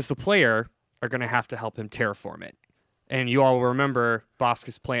you as the player are going to have to help him terraform it. And you all remember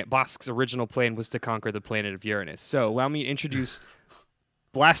Bosk's original plan was to conquer the planet of Uranus. So allow me to introduce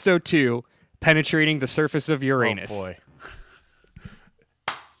Blasto 2, Penetrating the Surface of Uranus. Oh, boy.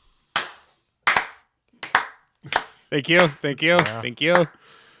 Thank you. Yeah. Thank you.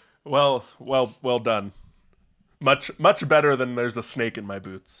 Well done. Much better than there's a snake in my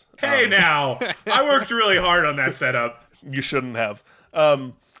boots. Hey, now I worked really hard on that setup. You shouldn't have.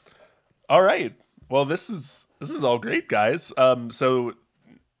 All right. Well, this is all great, guys. So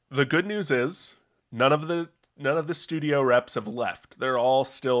the good news is none of the studio reps have left. They're all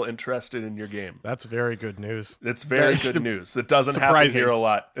still interested in your game. That's very good news. It's very good news. It doesn't happen here a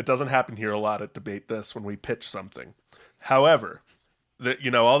lot. It doesn't happen here a lot at Debate This when we pitch something. However,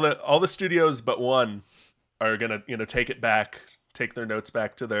 all the studios but one are gonna take it back, take their notes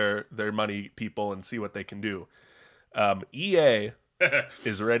back to their money people and see what they can do. EA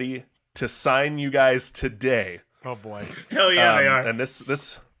is ready to sign you guys today. Oh boy. Hell yeah, they are. And this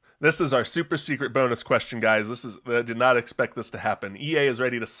is our super secret bonus question, guys. I did not expect this to happen. EA is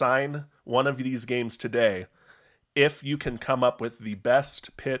ready to sign one of these games today if you can come up with the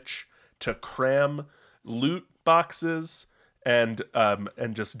best pitch to cram loot boxes and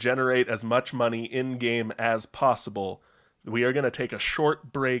just generate as much money in game as possible. We are going to take a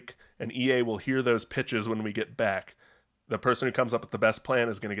short break, and EA will hear those pitches when we get back. The person who comes up with the best plan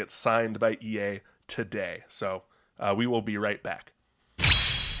is going to get signed by EA today. So we will be right back.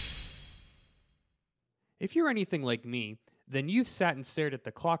 If you're anything like me, then you've sat and stared at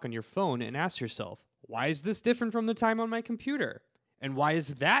the clock on your phone and asked yourself, why is this different from the time on my computer? And why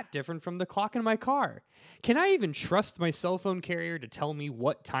is that different from the clock in my car? Can I even trust my cell phone carrier to tell me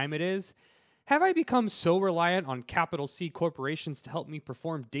what time it is? Have I become so reliant on capital C corporations to help me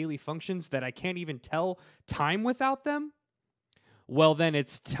perform daily functions that I can't even tell time without them? Well, then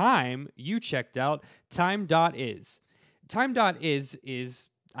it's time you checked out Time.is. Time.is is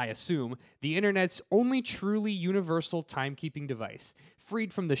I assume, the internet's only truly universal timekeeping device,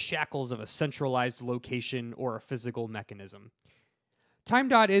 freed from the shackles of a centralized location or a physical mechanism.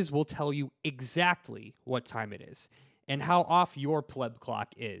 Time.is will tell you exactly what time it is, and how off your pleb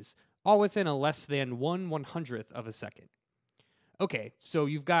clock is, all within a less than 1/100th of a second. Okay, so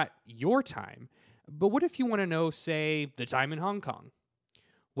you've got your time, but what if you want to know, say, the time in Hong Kong?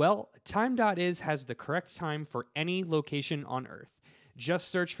 Well, Time.is has the correct time for any location on Earth. Just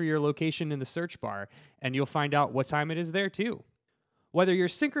search for your location in the search bar, and you'll find out what time it is there, too. Whether you're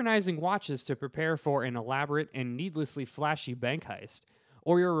synchronizing watches to prepare for an elaborate and needlessly flashy bank heist,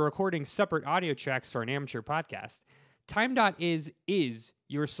 or you're recording separate audio tracks for an amateur podcast, Time.is is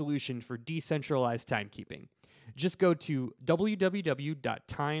your solution for decentralized timekeeping. Just go to www.time.is.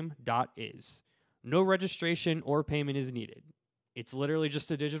 No registration or payment is needed. It's literally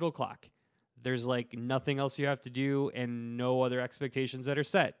just a digital clock. There's like nothing else you have to do and no other expectations that are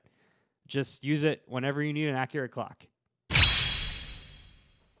set. Just use it whenever you need an accurate clock.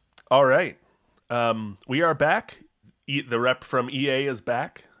 All right. We are back. The rep from EA is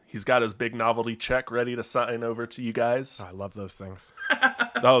back. He's got his big novelty check ready to sign over to you guys. Oh, I love those things.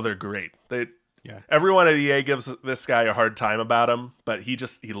 Oh, they're great. Everyone at EA gives this guy a hard time about him, but he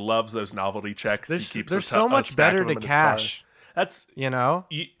loves those novelty checks. He keeps they're so much better to cash. That's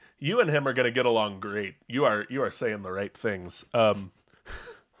you and him are going to get along great. You are saying the right things.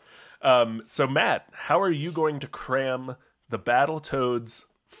 So Matt, how are you going to cram the Battletoads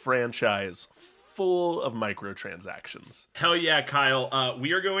franchise full of microtransactions? Hell yeah, Kyle.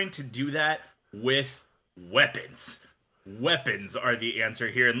 We are going to do that with weapons. Weapons are the answer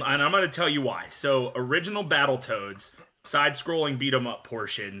here, and I'm going to tell you why. So, original Battletoads, side-scrolling beat-em-up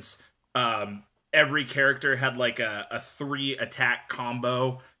portions, every character had like a 3-attack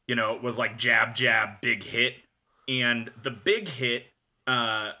combo. You know, it was like jab, jab, big hit. And the big hit,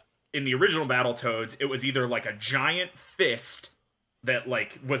 in the original Battletoads, it was either like a giant fist that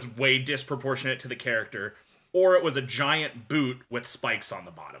like was way disproportionate to the character, or it was a giant boot with spikes on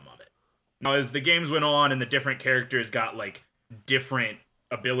the bottom of it. Now, as the games went on and the different characters got like different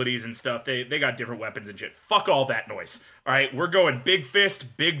abilities and stuff, they got different weapons and shit. Fuck all that noise. All right, we're going big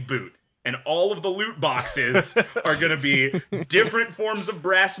fist, big boot. And all of the loot boxes are going to be different forms of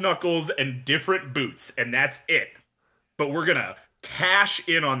brass knuckles and different boots. And that's it. But we're going to cash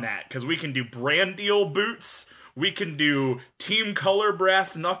in on that because we can do brand deal boots. We can do team color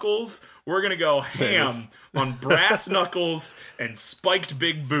brass knuckles. We're going to go ham on brass knuckles and spiked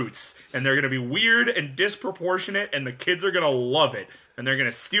big boots. And they're going to be weird and disproportionate, and the kids are going to love it. And they're going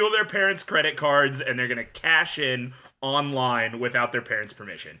to steal their parents' credit cards, and they're going to cash in online without their parents'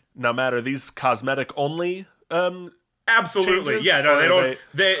 permission. Now, Matt, are these cosmetic only? Absolutely. Changes? Yeah, no, they don't.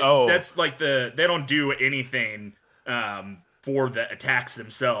 Oh. That's like they don't do anything for the attacks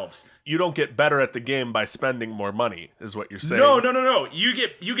themselves. You don't get better at the game by spending more money, is what you're saying. No. You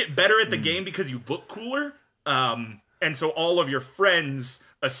get better at the game because you look cooler. And so all of your friends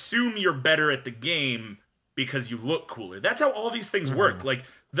assume you're better at the game because you look cooler. That's how all these things work. Like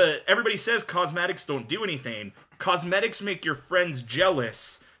everybody says cosmetics don't do anything. Cosmetics make your friends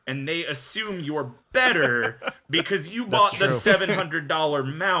jealous, and they assume you're better because you bought the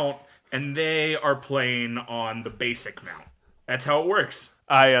 $700 mount and they are playing on the basic mount. That's how it works.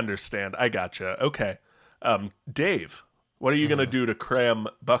 I understand. I gotcha. Okay. Dave, what are you going to do to cram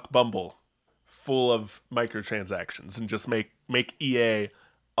Buck Bumble full of microtransactions and just make EA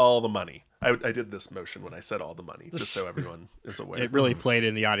all the money? I did this motion when I said all the money, just so everyone is aware. It really played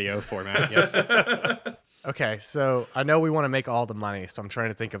in the audio format, yes. Okay, so I know we want to make all the money, so I'm trying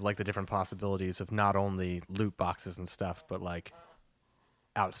to think of like the different possibilities of not only loot boxes and stuff, but like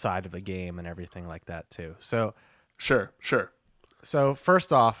outside of the game and everything like that too. So Sure. So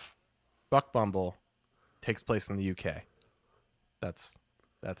first off, Buck Bumble takes place in the UK. That's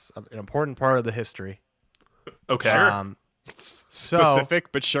an important part of the history. Okay. Sure.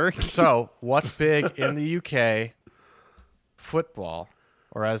 Specific, but sure. So what's big in the UK? Football,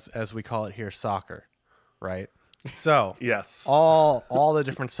 or as we call it here, soccer, right? So Yes. all the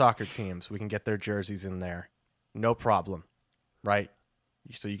different soccer teams, we can get their jerseys in there, no problem, right?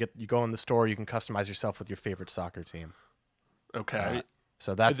 So you go in the store, you can customize yourself with your favorite soccer team. Okay.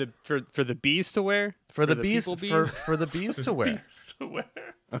 So that's Is it for the bees to wear? for the bees people bees? for the bees to wear.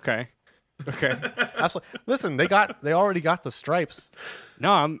 Okay. Absolutely. Listen, they already got the stripes.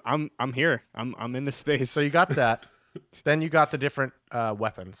 No, I'm here. I'm in the space. So you got that. Then you got the different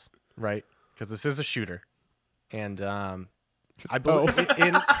weapons, right? Because this is a shooter, and I believe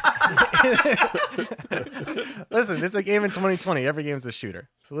listen, it's a game in 2020. Every game's a shooter.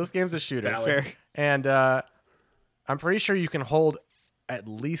 So this game's a shooter. Valid. And I'm pretty sure you can hold at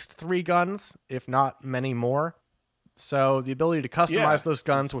least 3 guns, if not many more. So the ability to customize those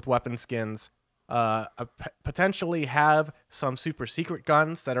guns with weapon skins, potentially have some super secret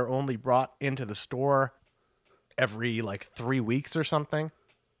guns that are only brought into the store every like 3 weeks or something,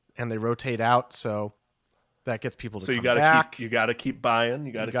 and they rotate out. So that gets people to come back. You gotta keep buying.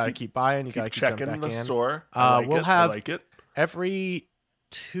 You gotta keep buying. You gotta keep checking jumping the back in. store. We'll have I like it. every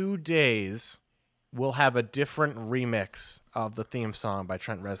 2 days. We'll have a different remix of the theme song by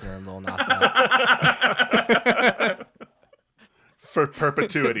Trent Reznor and Lil Nas X. For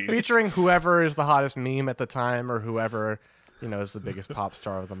perpetuity. Featuring whoever is the hottest meme at the time, or whoever, is the biggest pop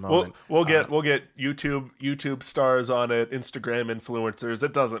star of the moment. We'll get YouTube stars on it, Instagram influencers.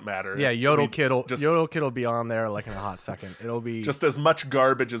 It doesn't matter. Yeah, Yodel Kid will be on there like in a hot second. It'll be just as much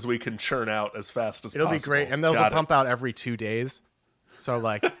garbage as we can churn out as fast as possible. It'll be great, and those will pump out every 2 days. So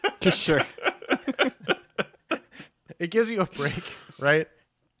like, sure. It gives you a break, right?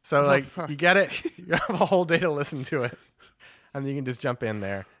 So like, you get it. You have a whole day to listen to it, and you can just jump in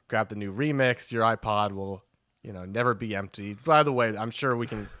there, grab the new remix. Your iPod will, never be empty. By the way, I'm sure we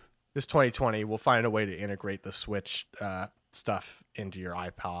can. This 2020, we'll find a way to integrate the Switch stuff into your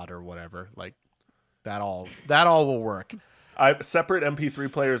iPod or whatever. Like that all will work. Separate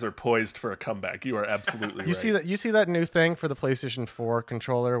MP3 players are poised for a comeback. You are absolutely right. You see that new thing for the PlayStation 4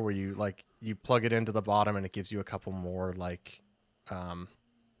 controller where you plug it into the bottom and it gives you a couple more like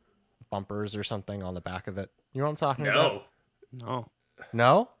bumpers or something on the back of it. You know what I'm talking about?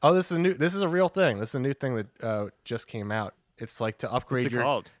 No. Oh, this is a real thing. This is a new thing that just came out. It's like to upgrade What's it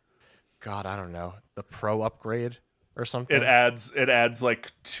called? God, I don't know. The Pro upgrade or something. It adds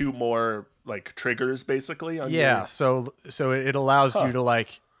like 2 more like triggers basically on so it allows you to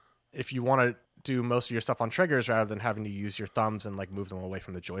like, if you want to do most of your stuff on triggers rather than having to use your thumbs and like move them away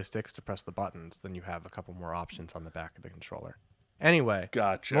from the joysticks to press the buttons, then you have a couple more options on the back of the controller. Anyway,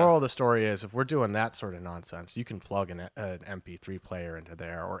 gotcha. Moral of the story is, if we're doing that sort of nonsense, you can plug an MP3 player into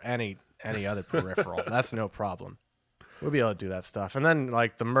there or any other peripheral. That's no problem. We'll be able to do that stuff. And then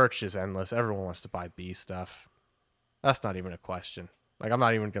like the merch is endless. Everyone wants to buy B stuff. That's not even a question. Like, I'm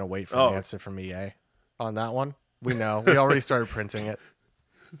not even going to wait for an answer from EA on that one. We know. We already started printing it.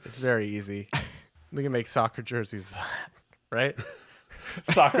 It's very easy. We can make soccer jerseys, right?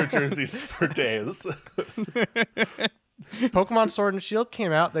 Soccer jerseys for days. Pokemon Sword and Shield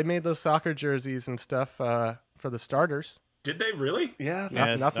came out. They made those soccer jerseys and stuff for the starters. Did they really? Yeah,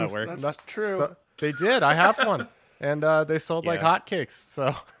 that's true. They did. I have one. And they sold like hotcakes.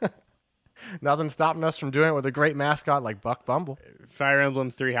 So nothing's stopping us from doing it with a great mascot like Buck Bumble. Fire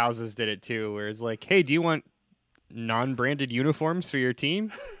Emblem Three Houses did it too, where it's like, hey, do you want non-branded uniforms for your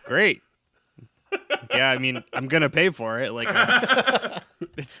team? Great. Yeah, I mean, I'm gonna pay for it. Like,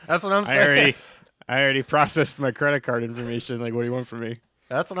 that's what I'm saying. I already processed my credit card information. Like, what do you want from me?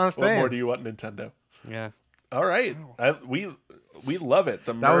 That's what I'm saying. What more do you want, Nintendo? Yeah. All right. We love it.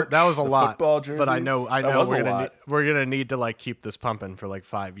 The merch, that was a lot. Football jerseys, but I know we're gonna need to like keep this pumping for like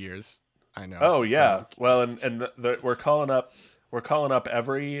 5 years. I know. Oh yeah. So. Well, and we're calling up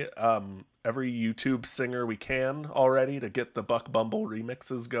every YouTube singer we can already to get the Buck Bumble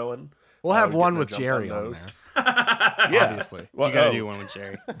remixes going. We'll have one with Jerry on there. Yeah, obviously. Well, you gotta do one with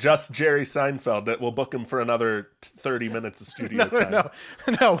Jerry. Just Jerry Seinfeld. That we'll book him for another 30 minutes of studio time.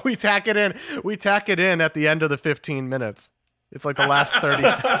 No. We tack it in. We tack it in at the end of the 15 minutes. It's like the last 30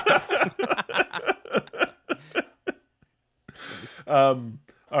 seconds.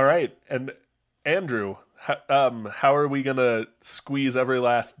 All right, and Andrew, how are we gonna squeeze every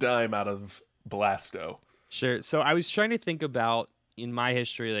last dime out of Blasto? Sure. So I was trying to think about, in my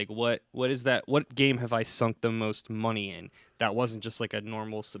history, like what game have I sunk the most money in that wasn't just like a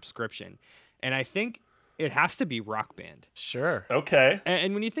normal subscription? And I think it has to be Rock Band. Sure. Okay.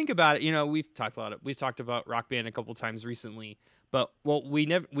 And when you think about it, we've talked about Rock Band a couple times recently, but we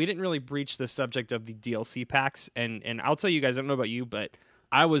didn't really breach the subject of the DLC packs. And I'll tell you guys, I don't know about you, but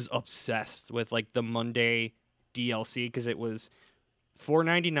I was obsessed with like the Monday DLC because it was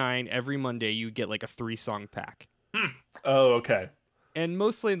 $4.99 every Monday. You get like a 3-song pack. Oh, okay. And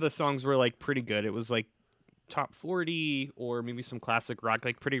mostly the songs were like pretty good. It was like top 40 or maybe some classic rock,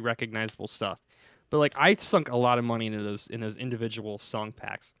 like pretty recognizable stuff. But like I sunk a lot of money into those individual song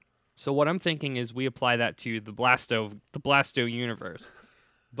packs. So what I'm thinking is we apply that to the Blasto universe.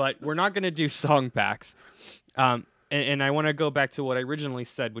 But we're not going to do song packs. And I want to go back to what I originally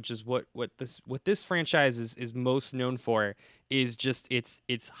said, which is what this franchise is most known for is just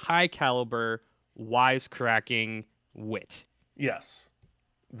its high caliber, wisecracking wit. Yes.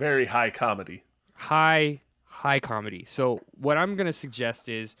 Very high comedy. High comedy. So what I'm going to suggest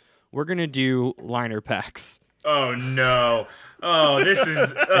is we're going to do liner packs. Oh no. Oh, this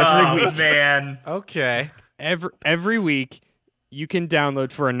is oh man. Okay. Every week, you can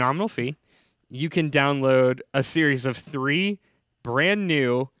download for a nominal fee. You can download a series of 3 brand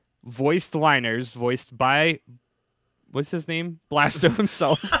new voiced liners voiced by, what's his name? Blasto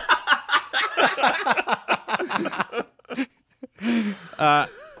himself.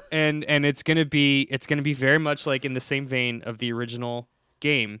 And it's gonna be very much like in the same vein of the original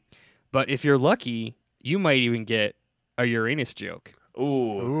game, but if you're lucky, you might even get a Uranus joke.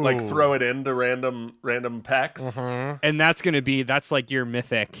 Ooh, like throw it into random packs. And that's like your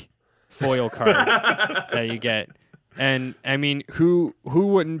mythic foil card that you get. And I mean, who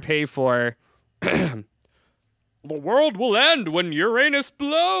wouldn't pay for the world will end when Uranus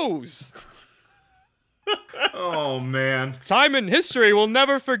blows? Oh man. Time in history will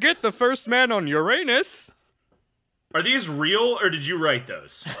never forget the first man on Uranus. Are these real or did you write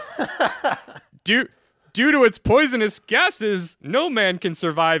those? Due to its poisonous gases, no man can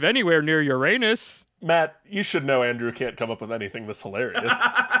survive anywhere near Uranus. Matt, you should know Andrew can't come up with anything this hilarious.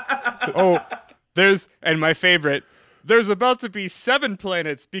 And my favorite, there's about to be 7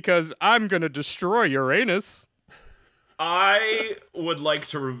 planets because I'm gonna destroy Uranus. I would like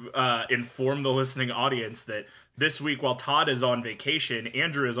to inform the listening audience that this week, while Todd is on vacation,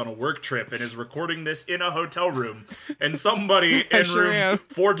 Andrew is on a work trip and is recording this in a hotel room. And somebody in room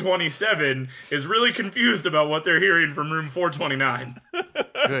 427 is really confused about what they're hearing from room 429.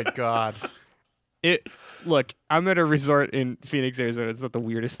 Good God. Look, I'm at a resort in Phoenix, Arizona. It's not the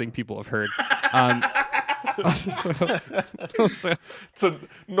weirdest thing people have heard. Also, it's a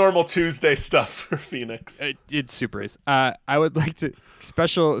normal Tuesday stuff for Phoenix. It super is. I would like to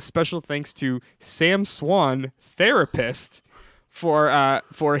special thanks to Sam Swan, therapist,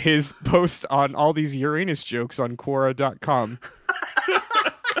 for his post on all these Uranus jokes on Quora.com.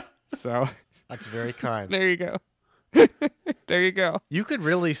 So that's very kind. There you go. There you go. You could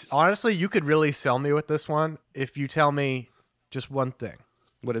really sell me with this one if you tell me just one thing.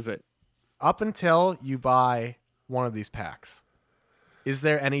 What is it? Up until you buy one of these packs, is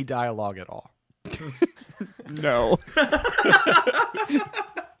there any dialogue at all? No.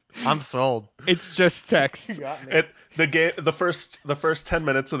 I'm sold. It's just text. The first 10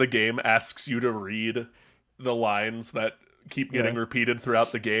 minutes of the game asks you to read the lines that keep getting repeated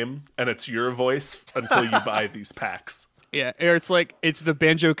throughout the game, and it's your voice until you buy these packs. Yeah, or it's the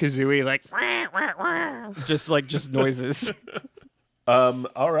Banjo-Kazooie, like just noises.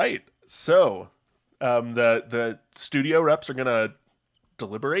 All right. So, the studio reps are gonna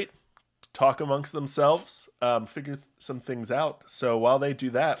deliberate, talk amongst themselves, figure some things out. So while they do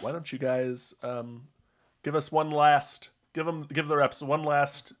that, why don't you guys give the reps one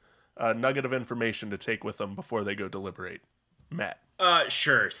last nugget of information to take with them before they go deliberate. Matt.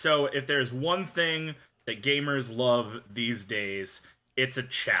 Sure. So if there's one thing that gamers love these days, it's a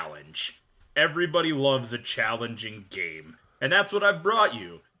challenge. Everybody loves a challenging game. And that's what I've brought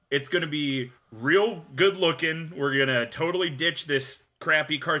you. It's going to be real good looking. We're going to totally ditch this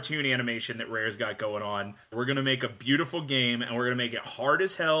crappy cartoon animation that Rare's got going on. We're going to make a beautiful game, and we're going to make it hard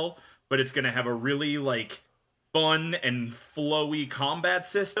as hell, but it's going to have a really, fun and flowy combat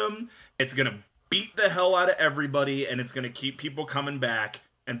system. It's going to beat the hell out of everybody, and it's going to keep people coming back,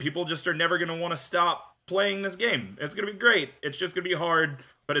 and people just are never going to want to stop playing this game. It's going to be great. It's just going to be hard,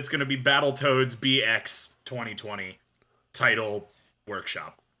 but it's going to be Battletoads BX 2020 title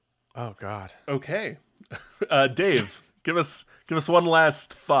workshop. Oh God. Okay. Dave, give us one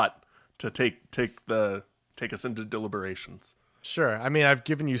last thought to take us into deliberations. Sure. I mean, I've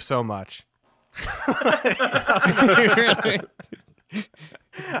given you so much.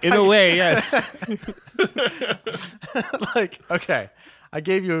 In a way, yes. Okay. I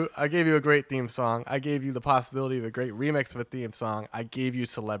gave you a great theme song. I gave you the possibility of a great remix of a theme song. I gave you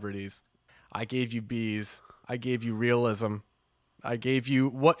celebrities. I gave you bees. I gave you realism. I gave you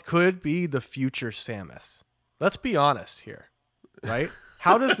what could be the future Samus. Let's be honest here, right?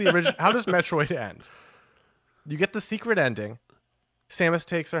 How does Metroid end? You get the secret ending. Samus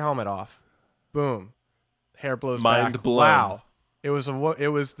takes her helmet off. Boom. Hair blows Mind back. blown. Wow. It was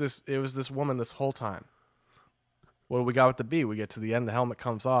this woman this whole time. What do we got with the bee? We get to the end, the helmet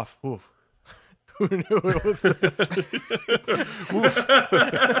comes off. Oof. Who knew it was this?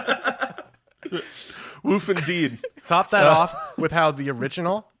 Woof indeed. Top that off with how the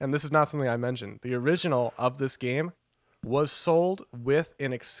original, and this is not something I mentioned, the original of this game was sold with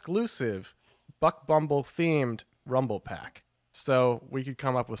an exclusive Buck Bumble themed Rumble pack. So we could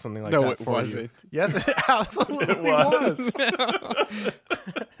come up with something like that for you. Yes, it absolutely was.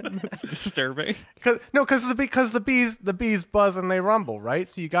 That's disturbing. Because the bees buzz and they rumble, right?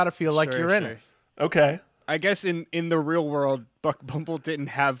 So you got to feel like you're in it. Okay. I guess in the real world, Buck Bumble didn't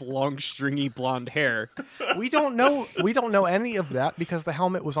have long, stringy blonde hair. We don't know any of that because the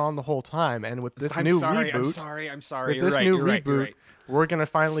helmet was on the whole time. And with this I'm new sorry. reboot, I'm sorry. with You're this right, new you're right, reboot, you're right. we're gonna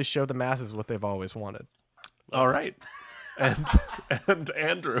finally show the masses what they've always wanted. All right. And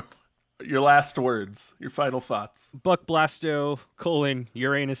Andrew, your last words, your final thoughts. Buck Blasto,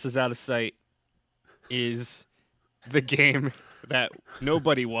 Uranus is out of sight is the game that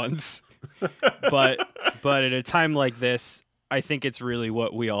nobody wants. But at a time like this, I think it's really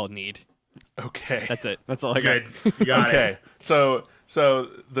what we all need. Okay. That's it. That's all I Good. got. You got Okay. it. So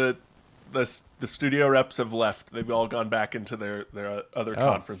the studio reps have left. They've all gone back into their other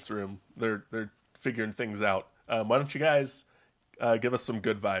conference room. They're figuring things out. Why don't you guys give us some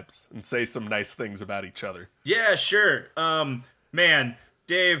good vibes and say some nice things about each other? Yeah, sure. Man,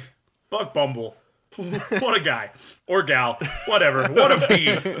 Dave, Buck Bumble. What a guy. Or gal. Whatever. What a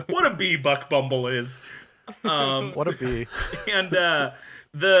bee. What a bee Buck Bumble is. What a bee! And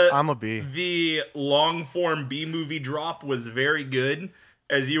I'm a bee. The long form B movie drop was very good.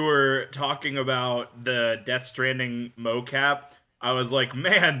 As you were talking about the Death Stranding mocap, I was like,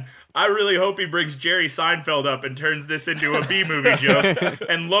 man, I really hope he brings Jerry Seinfeld up and turns this into a B movie joke.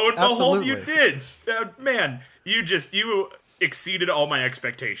 And lo and behold, you Absolutely. did. Man, you exceeded all my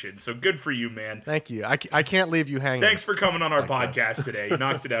expectations. So good for you, man. Thank you. I can't leave you hanging. Thanks for coming on our podcast today. You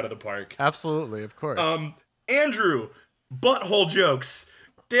knocked it out of the park. Absolutely, of course. Andrew, butthole jokes.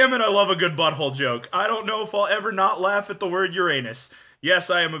 Damn it, I love a good butthole joke. I don't know if I'll ever not laugh at the word Uranus. Yes,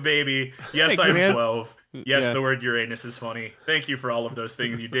 I am a baby. Yes, Thanks, I'm man. 12. Yes, Yeah. the word Uranus is funny. Thank you for all of those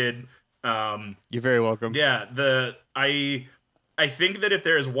things you did. You're very welcome. Yeah, I think that if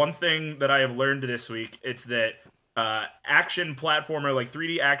there is one thing that I have learned this week, it's that action platformer, like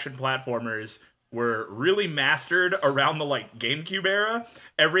 3D action platformers, were really mastered around the like GameCube era.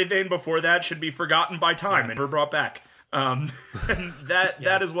 Everything before that should be forgotten by time and never brought back. And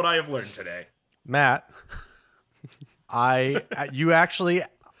that is what I have learned today. Matt, you actually,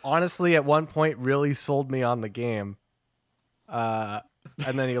 honestly, at one point really sold me on the game, and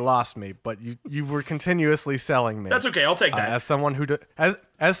then you lost me. But you were continuously selling me. That's okay. I'll take that. As someone who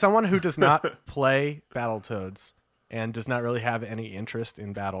as someone who does not play Battletoads and does not really have any interest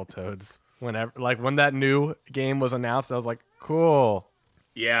in Battletoads, when that new game was announced, I was like, cool,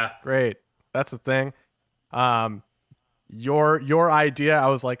 Yeah. great, that's the thing. Your idea, I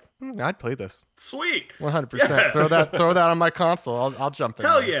was like, I'd play this Sweet. 100%. Yeah. Throw that on my console. I'll jump in.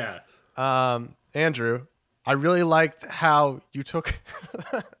 Hell there. yeah. Andrew, I really liked how you took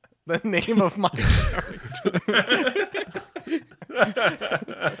the name of my character.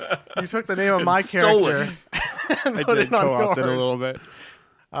 You took the name of my stole character. And I put did it on co-opt it a yours. little bit.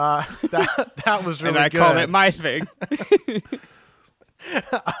 That was really And I good. called it my thing.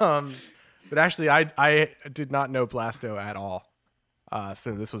 But actually, I did not know Blasto at all.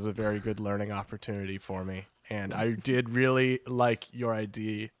 So this was a very good learning opportunity for me. And I did really like your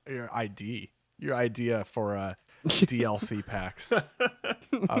idea for DLC packs.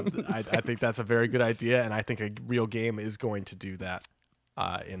 I think that's a very good idea, and I think a real game is going to do that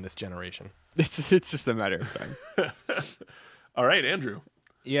in this generation. It's just a matter of time. All right, Andrew.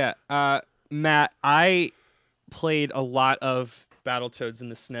 Yeah, Matt, I played a lot of Battletoads in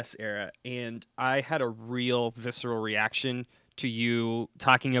the SNES era, and I had a real visceral reaction to you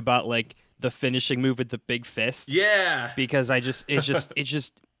talking about like the finishing move with the big fist. Yeah. Because it's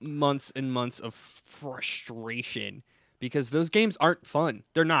just months and months of frustration because those games aren't fun.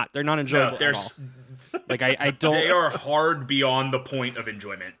 They're not enjoyable No, they're at all. Like I don't. they are hard beyond the point of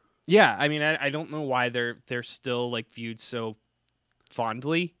enjoyment. Yeah, I mean, I don't know why they're still like viewed so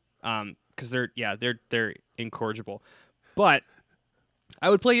fondly, because they're incorrigible. But I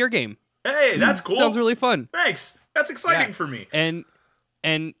would play your game. Hey, that's cool. Sounds really fun. Thanks. That's exciting Yeah. for me. And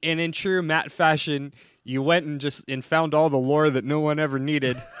in true Matt fashion, you went and found all the lore that no one ever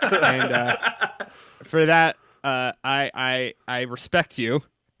needed, and for that, I respect you.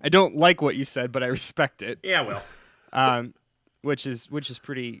 I don't like what you said, but I respect it. Yeah, well. Which is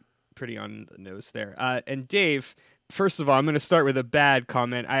pretty on the nose there. And Dave, first of all, I'm going to start with a bad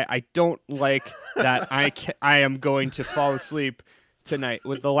comment. I don't like that I am going to fall asleep tonight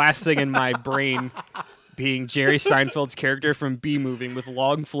with the last thing in my brain being Jerry Seinfeld's character from B Moving with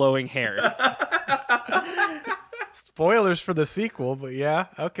long flowing hair. Spoilers for the sequel, but yeah,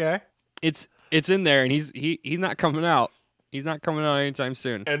 okay. It's in there, and he's not coming out. He's not coming out anytime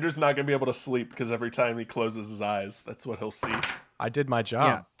soon. Andrew's not going to be able to sleep because every time he closes his eyes, that's what he'll see. I did my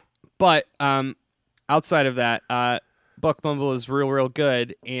job. But outside of that, Buck Bumble is real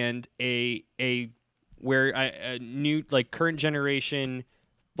good, and a new like current generation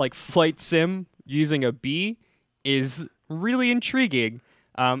like flight sim using a bee is really intriguing.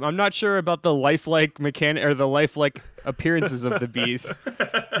 I'm not sure about the lifelike mechanic or the lifelike appearances of the bees.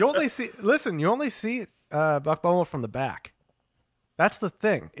 You only see Buck Bumble from the back. That's the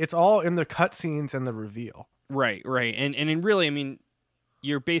thing. It's all in the cutscenes and the reveal. Right. And really, I mean,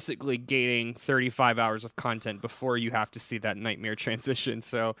 you're basically gating 35 hours of content before you have to see that nightmare transition.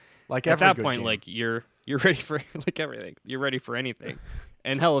 So Like at every that good point, game. like you're ready for like everything. You're ready for anything.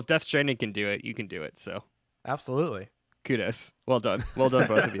 And hell, if Death Stranding can do it, you can do it. So Absolutely. kudos. Well done, both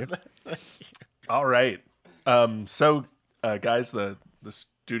of you. All right. Guys, the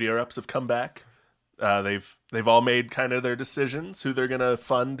studio reps have come back. They've all made kind of their decisions who they're gonna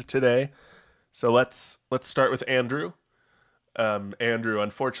fund today. So let's start with Andrew. Andrew,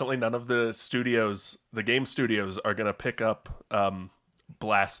 unfortunately, none of the game studios, are gonna pick up the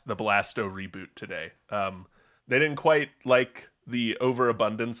Blasto reboot today. They didn't quite like the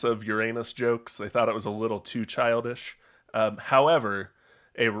overabundance of Uranus jokes. They thought it was a little too childish. However,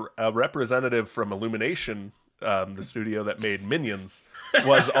 a representative from Illumination, the studio that made Minions,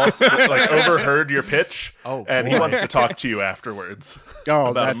 was also overheard your pitch, and he wants to talk to you afterwards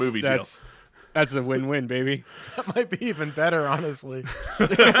about a movie deal. That's a win-win, baby. That might be even better, honestly.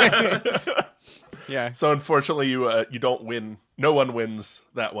 Yeah. So unfortunately, you don't win. No one wins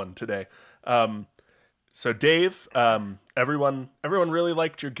that one today. So Dave, everyone really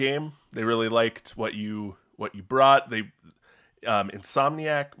liked your game. They really liked what you brought.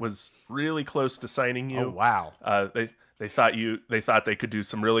 Insomniac was really close to signing you. Oh wow. They thought they could do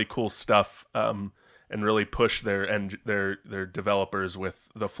some really cool stuff and really push their developers with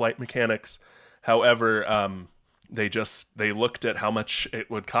the flight mechanics. However, they looked at how much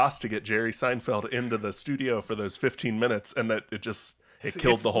it would cost to get Jerry Seinfeld into the studio for those 15 minutes, and that it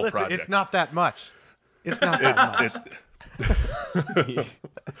killed the whole project. It's not that much. It's not that much.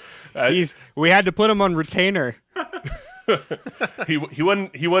 We had to put him on retainer. He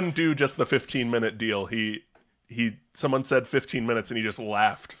wouldn't do just the 15-minute deal. Someone said 15 minutes and he just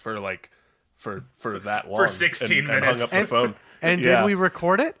laughed for that long. For 16 and hung up minutes. the phone. And Yeah. did we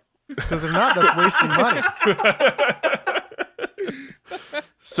record it? Because if not, that's wasting money.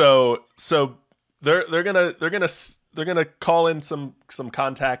 So they're gonna call in some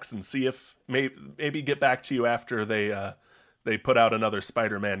contacts and see if maybe get back to you after they put out another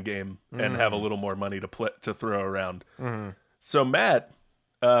Spider-Man game and have a little more money to throw around. So Matt,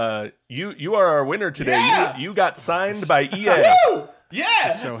 you are our winner today. Yeah! You got signed by EA. Woo! Yeah.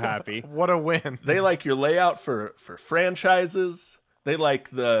 So happy. What a win. They like your layout for franchises. They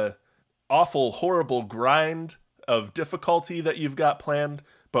like the awful, horrible grind of difficulty that you've got planned.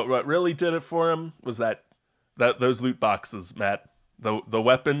 But what really did it for him was that those loot boxes, Matt, the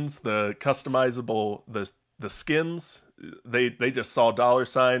weapons, the customizable, the skins. They just saw dollar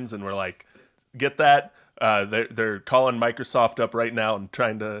signs and were like, get that. They're calling Microsoft up right now and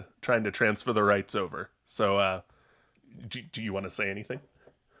trying to transfer the rights over. So, do you want to say anything?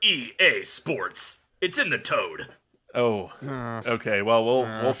 EA Sports. It's in the toad. Oh, okay. Well,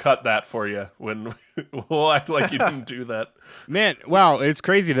 we'll cut that for you when we'll act like you didn't do that. Man, wow, it's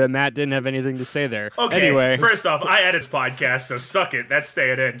crazy that Matt didn't have anything to say there. Okay, Anyway, first off, I edit this podcast, so suck it. That's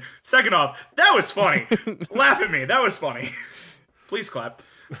staying in. Second off, that was funny. Laugh at me. That was funny. Please clap.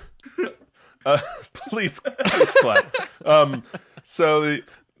 Please clap. So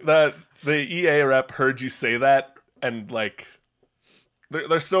the EA rep heard you say that, and like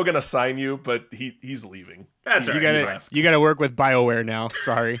they're still gonna sign you, but he's leaving. That's all you right. gotta work with BioWare now.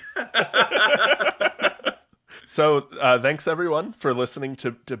 Sorry. So thanks everyone for listening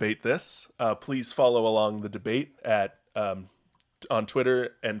to Debate This. Please follow along the debate at on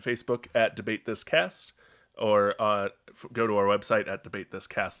Twitter and Facebook at DebateThisCast, or go to our website at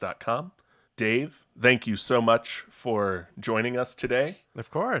debatethiscast.com. Dave, thank you so much for joining us today. Of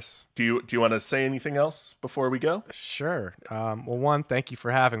course. Do you want to say anything else before we go? Sure. Well, one, thank you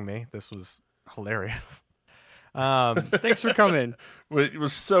for having me. This was hilarious. Thanks for coming. We're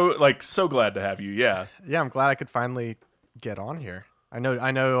so glad to have you. Yeah. Yeah, I'm glad I could finally get on here. I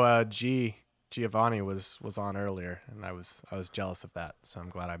know Giovanni was on earlier, and I was jealous of that. So I'm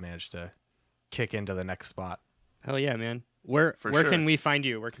glad I managed to kick into the next spot. Hell yeah, man. Where sure. can we find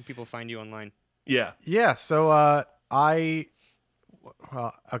you? Where can people find you online? Yeah. Yeah, so I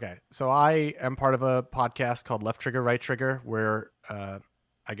am part of a podcast called Left Trigger, Right Trigger, where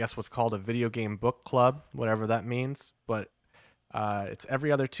I guess what's called a video game book club, whatever that means. But it's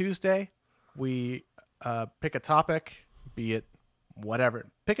every other Tuesday. We pick a topic, be it whatever.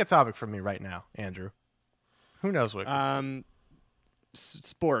 Pick a topic for me right now, Andrew. Who knows what?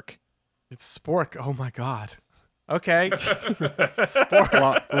 Spork. It's Spork. Oh my God. Okay.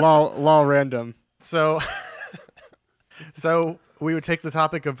 Sport. Law random. So we would take the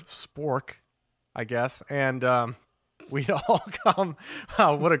topic of spork, I guess, and we'd all come.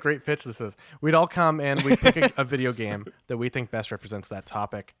 Wow, what a great pitch this is. We'd all come and we pick a video game that we think best represents that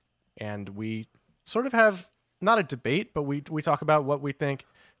topic, and we sort of have not a debate, but we talk about what we think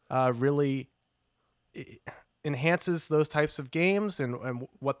really enhances those types of games and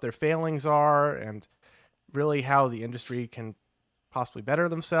what their failings are, and really how the industry can possibly better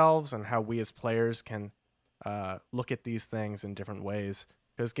themselves, and how we as players can look at these things in different ways,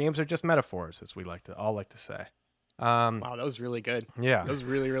 because games are just metaphors, as we all like to say. Wow, that was really good. Yeah. That was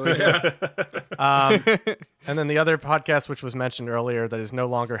really, really good. And then the other podcast, which was mentioned earlier, that is no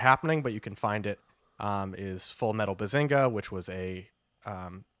longer happening, but you can find it, is Full Metal Bazinga, which was a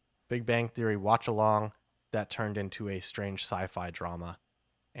Big Bang Theory watch-along that turned into a strange sci-fi drama.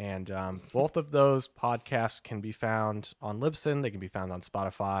 And both of those podcasts can be found on Libsyn. They can be found on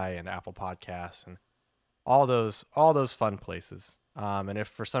Spotify and Apple Podcasts and all those fun places. And if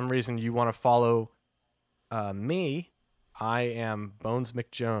for some reason you want to follow me, I am Bones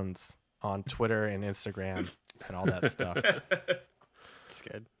McJones on Twitter and Instagram and all that stuff. That's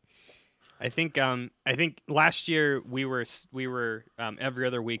good. I think last year we were every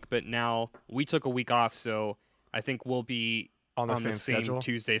other week, but now we took a week off, so I think we'll be On the same schedule?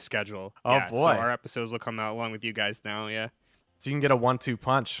 Tuesday schedule. Oh, yeah, boy. So our episodes will come out along with you guys now. Yeah, So you can get a 1-2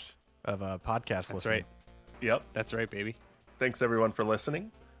 punch of a podcast that's listening. right. Yep. That's right, baby. Thanks everyone for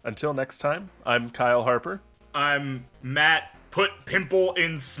listening. Until next time, I'm Kyle Harper. I'm Matt. Put pimple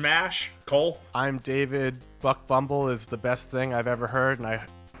in smash. Cole. I'm David. Buck Bumble is the best thing I've ever heard, and I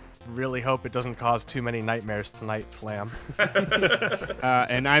really hope it doesn't cause too many nightmares tonight, Flamm.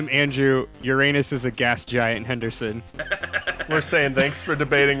 And I'm Andrew. Uranus is a gas giant in Henderson. We're saying thanks for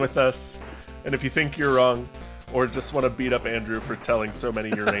debating with us. And if you think you're wrong, or just want to beat up Andrew for telling so many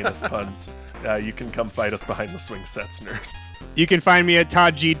Uranus puns, you can come fight us behind the swing sets, nerds. You can find me at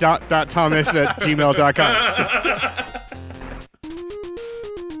toddg.thomas@gmail.com.